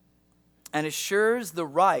agreement and assures the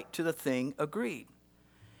right to the thing agreed.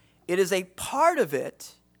 It is a part of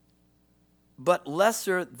it, but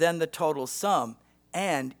lesser than the total sum,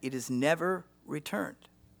 and it is never returned.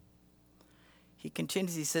 He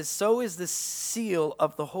continues, he says, so is the seal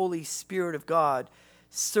of the Holy Spirit of God,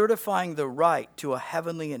 certifying the right to a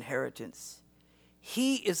heavenly inheritance.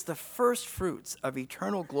 He is the first fruits of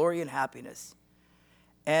eternal glory and happiness,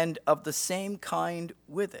 and of the same kind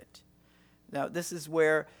with it. Now, this is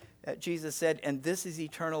where Jesus said, and this is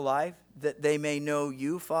eternal life, that they may know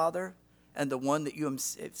you, Father, and the one that you have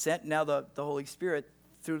sent, now the Holy Spirit,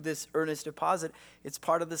 through this earnest deposit. It's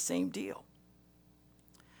part of the same deal.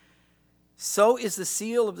 So is the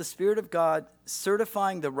seal of the Spirit of God,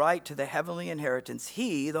 certifying the right to the heavenly inheritance.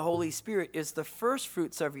 He, the Holy Spirit, is the first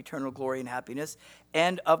fruits of eternal glory and happiness,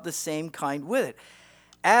 and of the same kind with it,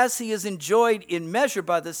 as he is enjoyed in measure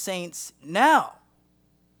by the saints now.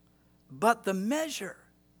 But the measure,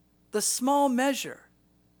 the small measure,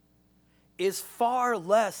 is far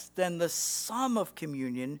less than the sum of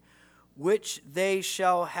communion which they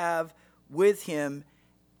shall have with him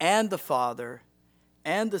and the Father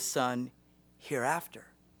and the Son hereafter.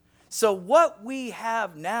 So what we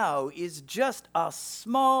have now is just a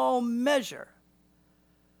small measure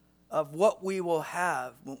of what we will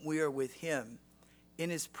have when we are with him in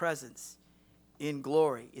his presence in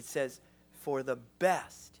glory. It says, for the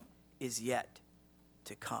best is yet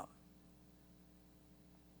to come.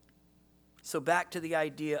 So back to the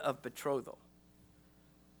idea of betrothal.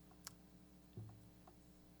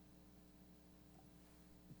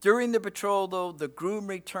 During the betrothal, the groom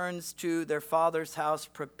returns to their father's house,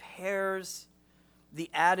 prepares the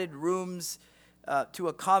added rooms to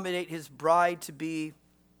accommodate his bride-to-be.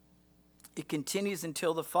 It continues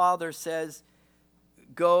until the father says,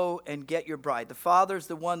 go and get your bride. The father's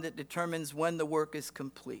the one that determines when the work is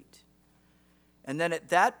complete. And then at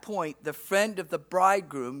that point, the friend of the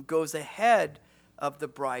bridegroom goes ahead of the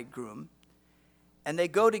bridegroom, and they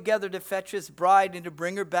go together to fetch his bride and to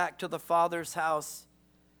bring her back to the father's house,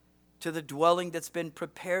 to the dwelling that's been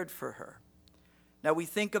prepared for her. Now we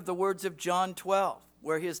think of the words of John 12.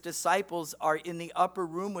 where his disciples are in the upper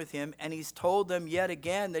room with him, and he's told them yet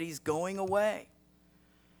again that he's going away.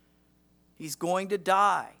 He's going to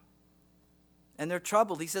die. And they're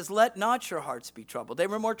troubled. He says, let not your hearts be troubled. They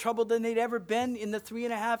were more troubled than they'd ever been in the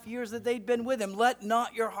 3.5 years that they'd been with him. Let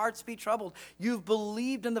not your hearts be troubled. You've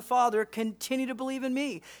believed in the Father. Continue to believe in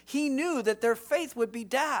me. He knew that their faith would be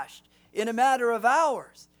dashed in a matter of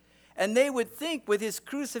hours. And they would think with his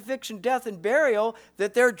crucifixion, death, and burial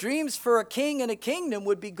that their dreams for a king and a kingdom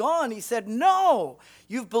would be gone. He said, no,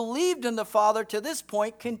 you've believed in the Father to this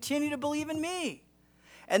point. Continue to believe in me.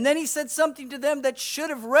 And then he said something to them that should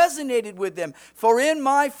have resonated with them. For in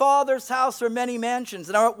my Father's house are many mansions.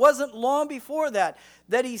 Now, it wasn't long before that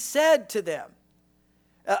he said to them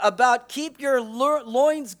about keep your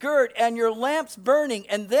loins girt and your lamps burning.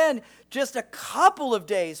 And then just a couple of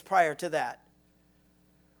days prior to that,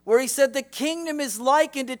 where he said the kingdom is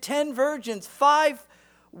likened to 10 virgins, 5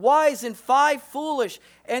 wise and 5 foolish.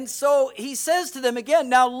 And so he says to them again,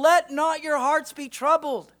 now let not your hearts be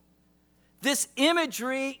troubled. This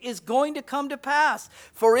imagery is going to come to pass.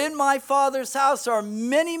 For in my Father's house are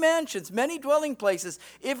many mansions, many dwelling places.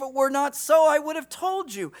 If it were not so, I would have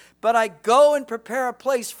told you. But I go and prepare a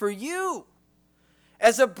place for you.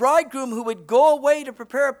 As a bridegroom who would go away to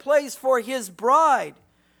prepare a place for his bride.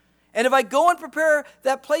 And if I go and prepare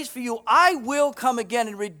that place for you, I will come again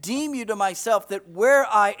and redeem you to myself, that where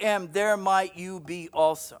I am, there might you be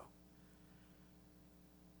also.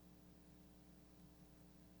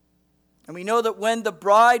 And we know that when the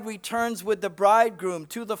bride returns with the bridegroom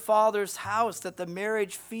to the Father's house, that the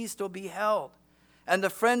marriage feast will be held. And the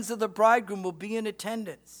friends of the bridegroom will be in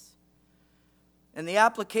attendance. And the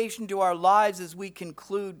application to our lives as we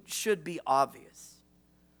conclude should be obvious.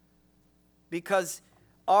 Because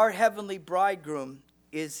our heavenly bridegroom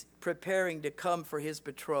is preparing to come for his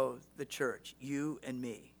betrothed, the church, you and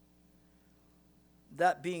me.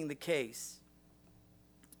 That being the case,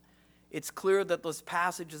 it's clear that those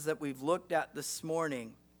passages that we've looked at this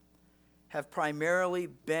morning have primarily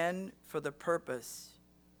been for the purpose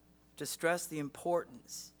to stress the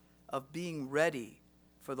importance of being ready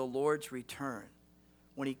for the Lord's return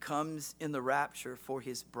when he comes in the rapture for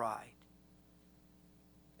his bride.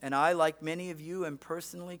 And I, like many of you, am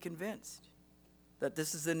personally convinced that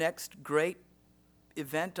this is the next great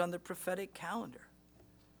event on the prophetic calendar.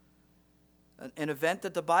 An event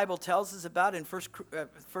that the Bible tells us about in 1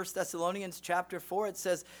 Thessalonians chapter 4. It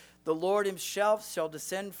says, the Lord himself shall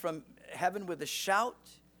descend from heaven with a shout,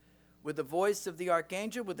 with the voice of the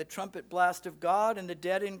archangel, with the trumpet blast of God, and the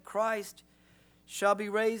dead in Christ shall be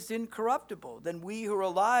raised incorruptible. Then we who are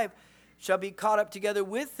alive shall be caught up together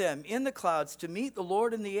with them in the clouds to meet the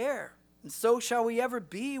Lord in the air. And so shall we ever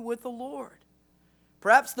be with the Lord.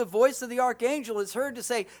 Perhaps the voice of the archangel is heard to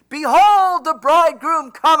say, behold, the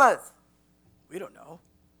bridegroom cometh. We don't know.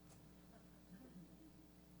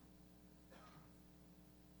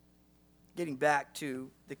 Getting back to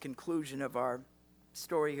the conclusion of our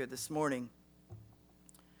story here this morning,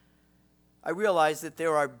 I realize that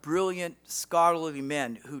there are brilliant scholarly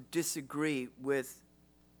men who disagree with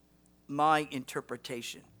my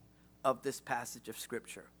interpretation of this passage of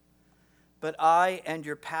Scripture. But I and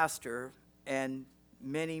your pastor and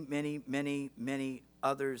many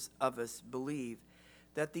others of us believe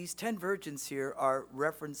that these 10 virgins here are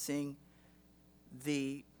referencing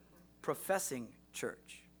the professing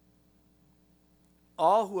church,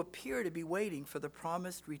 all who appear to be waiting for the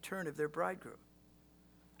promised return of their bridegroom.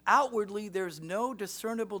 Outwardly, there's no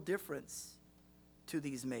discernible difference to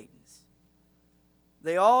these maidens.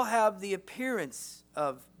 They all have the appearance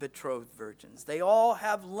of betrothed virgins. They all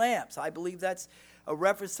have lamps. I believe that's a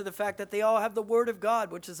reference to the fact that they all have the Word of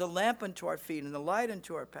God, which is a lamp unto our feet and a light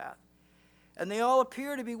unto our path. And they all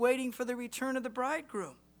appear to be waiting for the return of the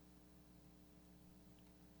bridegroom.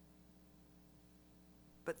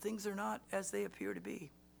 But things are not as they appear to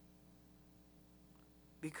be.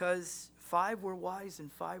 Because 5 were wise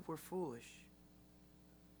and 5 were foolish.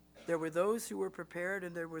 There were those who were prepared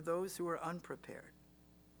and there were those who were unprepared.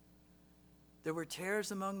 There were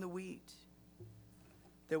tares among the wheat.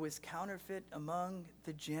 There was counterfeit among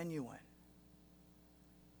the genuine.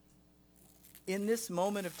 In this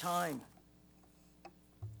moment of time,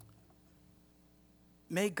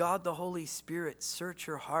 may God the Holy Spirit search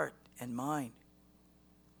your heart and mind.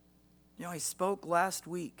 You know, I spoke last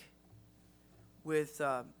week with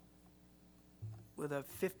a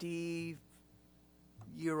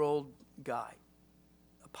 50-year-old guy,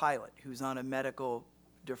 a pilot who's on a medical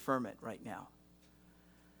deferment right now.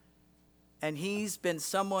 And he's been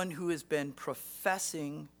someone who has been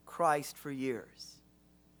professing Christ for years.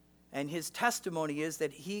 And his testimony is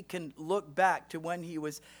that he can look back to when he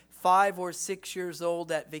was 5 or 6 years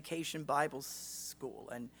old at Vacation Bible School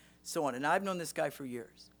and so on. And I've known this guy for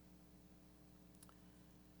years.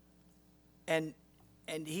 And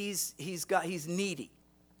he's needy.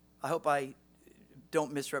 I hope I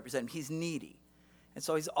don't misrepresent him. He's needy. And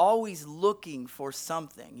so he's always looking for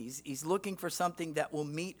something. He's looking for something that will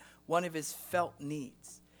meet one of his felt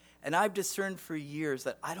needs. And I've discerned for years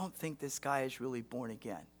that I don't think this guy is really born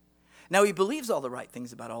again. Now, he believes all the right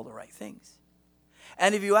things about all the right things.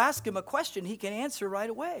 And if you ask him a question, he can answer right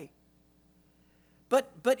away.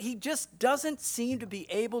 But he just doesn't seem to be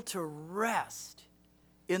able to rest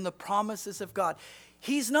in the promises of God.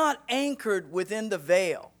 He's not anchored within the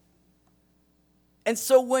veil. And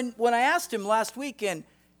so when I asked him last weekend,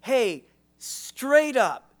 hey, straight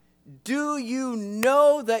up, do you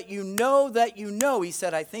know that you know that you know? He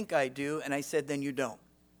said, I think I do. And I said, then you don't.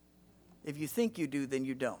 If you think you do, then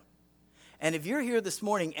you don't. And if you're here this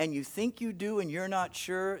morning and you think you do and you're not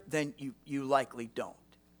sure, then you likely don't.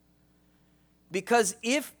 Because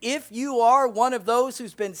if you are one of those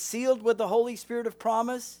who's been sealed with the Holy Spirit of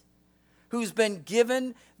promise, who's been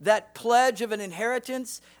given that pledge of an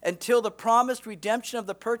inheritance until the promised redemption of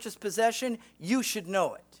the purchased possession, you should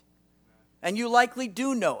know it. And you likely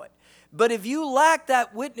do know it. But if you lack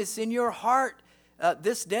that witness in your heart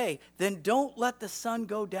this day, then don't let the sun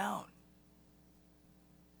go down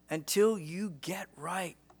until you get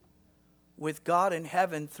right with God in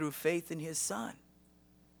heaven through faith in His Son.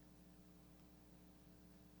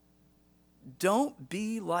 Don't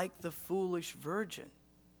be like the foolish virgin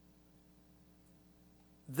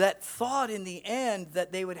that thought in the end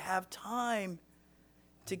that they would have time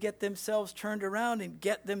to get themselves turned around and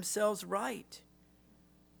get themselves right.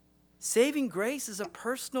 Saving grace is a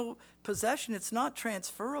personal possession. It's not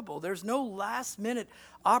transferable. There's no last-minute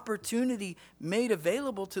opportunity made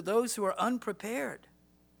available to those who are unprepared.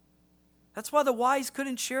 That's why the wise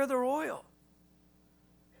couldn't share their oil.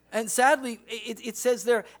 And sadly, it says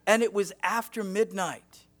there, and it was after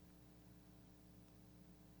midnight.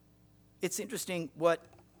 It's interesting what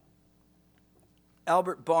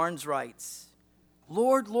Albert Barnes writes.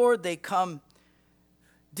 Lord, Lord, they come.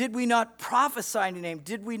 Did we not prophesy in your name?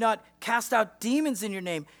 Did we not cast out demons in your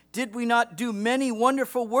name? Did we not do many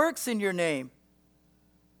wonderful works in your name?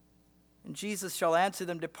 And Jesus shall answer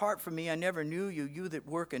them, depart from me, I never knew you, you that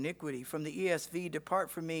work iniquity. From the ESV,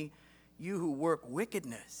 depart from me, you who work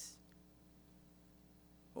wickedness.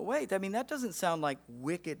 Well, wait, that doesn't sound like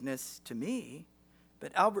wickedness to me.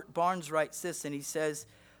 But Albert Barnes writes this, and he says,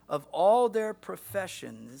 of all their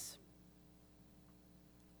professions,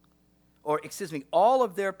 all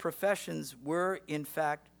of their professions were, in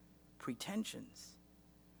fact, pretensions.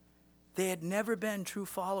 They had never been true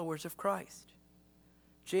followers of Christ.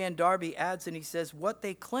 J.N. Darby adds, and he says, what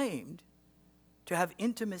they claimed to have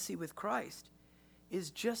intimacy with Christ is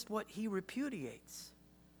just what he repudiates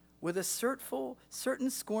with a certain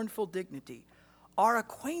scornful dignity. Our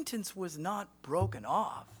acquaintance was not broken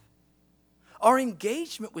off. Our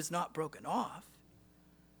engagement was not broken off.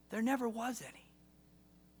 There never was any.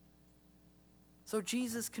 So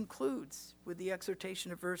Jesus concludes with the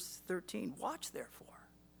exhortation of verse 13. Watch therefore,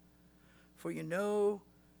 for you know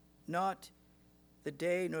not the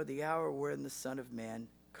day nor the hour wherein the Son of Man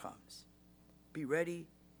comes. Be ready,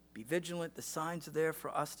 be vigilant. The signs are there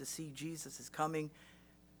for us to see Jesus is coming.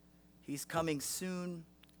 He's coming soon,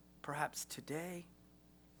 perhaps today.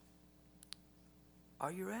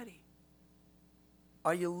 Are you ready?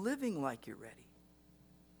 Are you living like you're ready?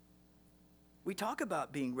 We talk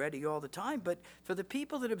about being ready all the time, but for the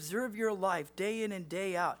people that observe your life day in and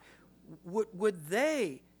day out, would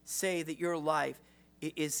they say that your life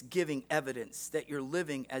is giving evidence that you're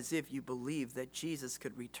living as if you believe that Jesus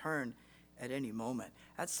could return at any moment?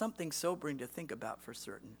 That's something sobering to think about for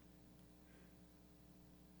certain.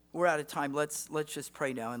 We're out of time. Let's just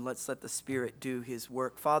pray now, and let's let the Spirit do His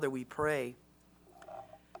work. Father, we pray,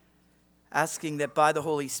 asking that by the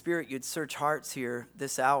Holy Spirit you'd search hearts here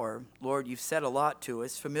this hour. Lord, you've said a lot to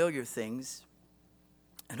us, familiar things.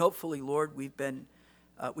 And hopefully, Lord, we've been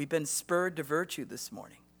spurred to virtue this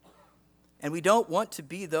morning. And we don't want to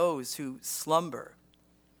be those who slumber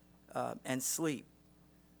and sleep,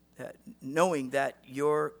 knowing that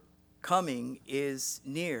your coming is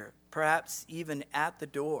near, perhaps even at the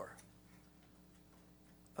door.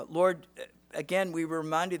 Lord, again, we were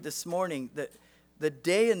reminded this morning that the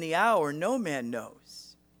day and the hour no man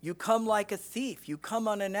knows. You come like a thief. You come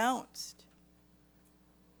unannounced.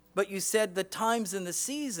 But you said the times and the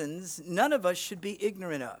seasons none of us should be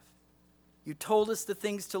ignorant of. You told us the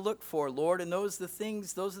things to look for, Lord, and those are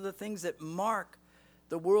the things that mark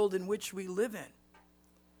the world in which we live in.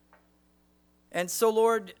 And so,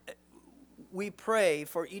 Lord, we pray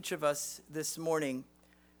for each of us this morning,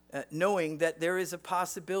 knowing that there is a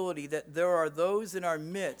possibility that there are those in our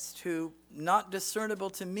midst who, not discernible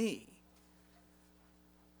to me,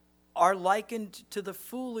 are likened to the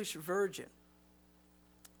foolish virgin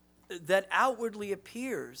that outwardly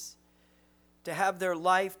appears to have their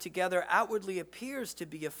life together, outwardly appears to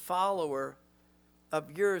be a follower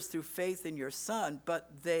of yours through faith in your Son, but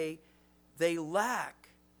they lack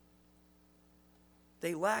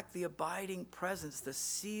the abiding presence, the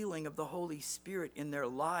sealing of the Holy Spirit in their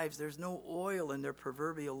lives. There's no oil in their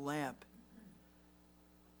proverbial lamp.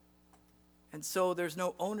 And so there's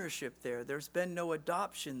no ownership there. There's been no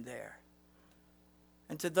adoption there.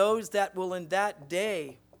 And to those that will in that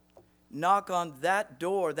day knock on that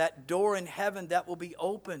door in heaven that will be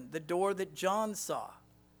open, the door that John saw.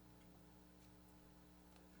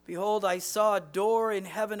 Behold, I saw a door in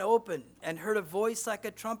heaven open and heard a voice like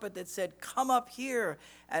a trumpet that said, "Come up here,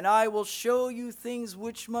 and I will show you things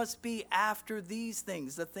which must be after these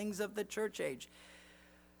things," the things of the church age.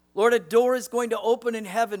 Lord, a door is going to open in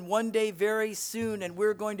heaven one day very soon, and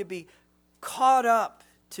we're going to be caught up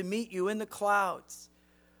to meet you in the clouds.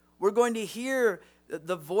 We're going to hear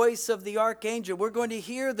the voice of the archangel. We're going to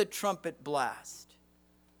hear the trumpet blast.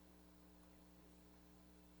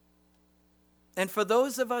 And for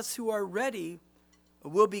those of us who are ready,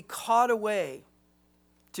 we'll be caught away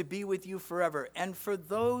to be with you forever. And for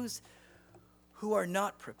those who are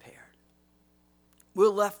not prepared,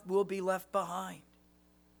 we'll be left behind.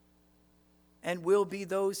 And we'll be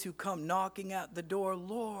those who come knocking at the door,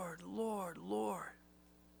 "Lord, Lord, Lord."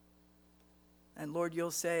 And Lord,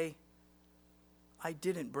 you'll say, "I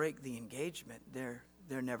didn't break the engagement. There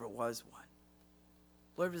never was one."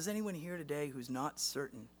 Lord, is anyone here today who's not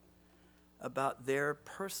certain about their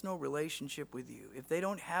personal relationship with you, if they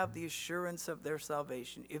don't have the assurance of their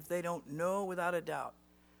salvation, if they don't know without a doubt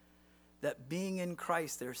that being in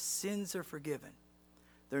Christ, their sins are forgiven,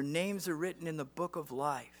 their names are written in the book of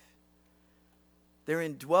life, they're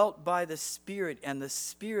indwelt by the Spirit, and the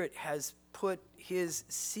Spirit has put his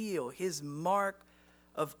seal, his mark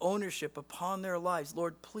of ownership upon their lives.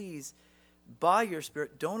 Lord, please, by your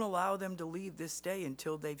Spirit, don't allow them to leave this day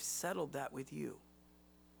until they've settled that with you.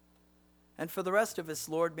 And for the rest of us,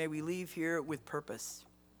 Lord, may we leave here with purpose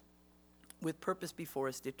before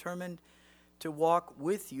us, determined to walk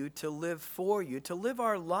with you, to live for you, to live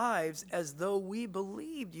our lives as though we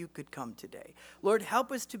believed you could come today. Lord,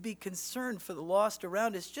 help us to be concerned for the lost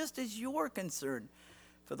around us, just as you're concerned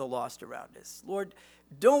for the lost around us. Lord,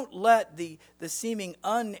 don't let the seeming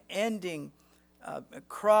unending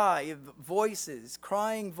crying voices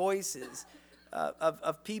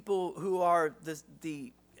of people who are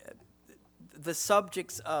the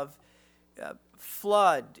subjects of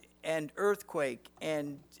flood and earthquake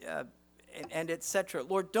and etc.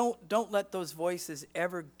 Lord, don't let those voices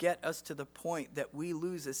ever get us to the point that we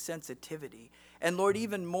lose a sensitivity. And Lord,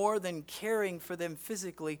 even more than caring for them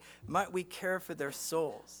physically, might we care for their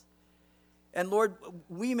souls. And Lord,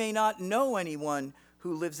 we may not know anyone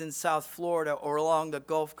who lives in South Florida or along the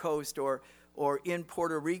Gulf Coast or in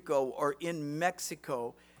Puerto Rico or in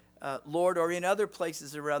Mexico, Lord, or in other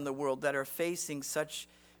places around the world that are facing such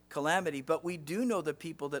calamity. But we do know the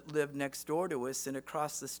people that live next door to us and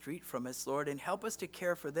across the street from us, Lord, and help us to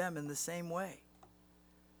care for them in the same way.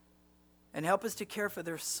 And help us to care for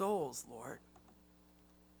their souls, Lord.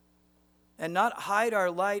 And not hide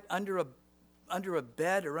our light under a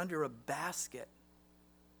bed or under a basket,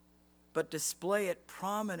 but display it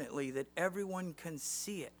prominently that everyone can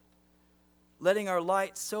see it. Letting our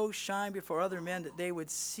light so shine before other men that they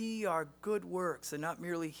would see our good works and not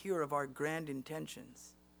merely hear of our grand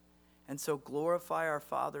intentions. And so glorify our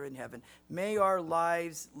Father in heaven. May our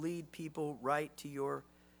lives lead people right to your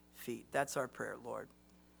feet. That's our prayer, Lord.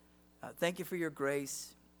 Thank you for your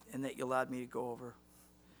grace and that you allowed me to go over,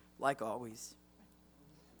 like always.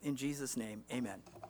 In Jesus' name, amen.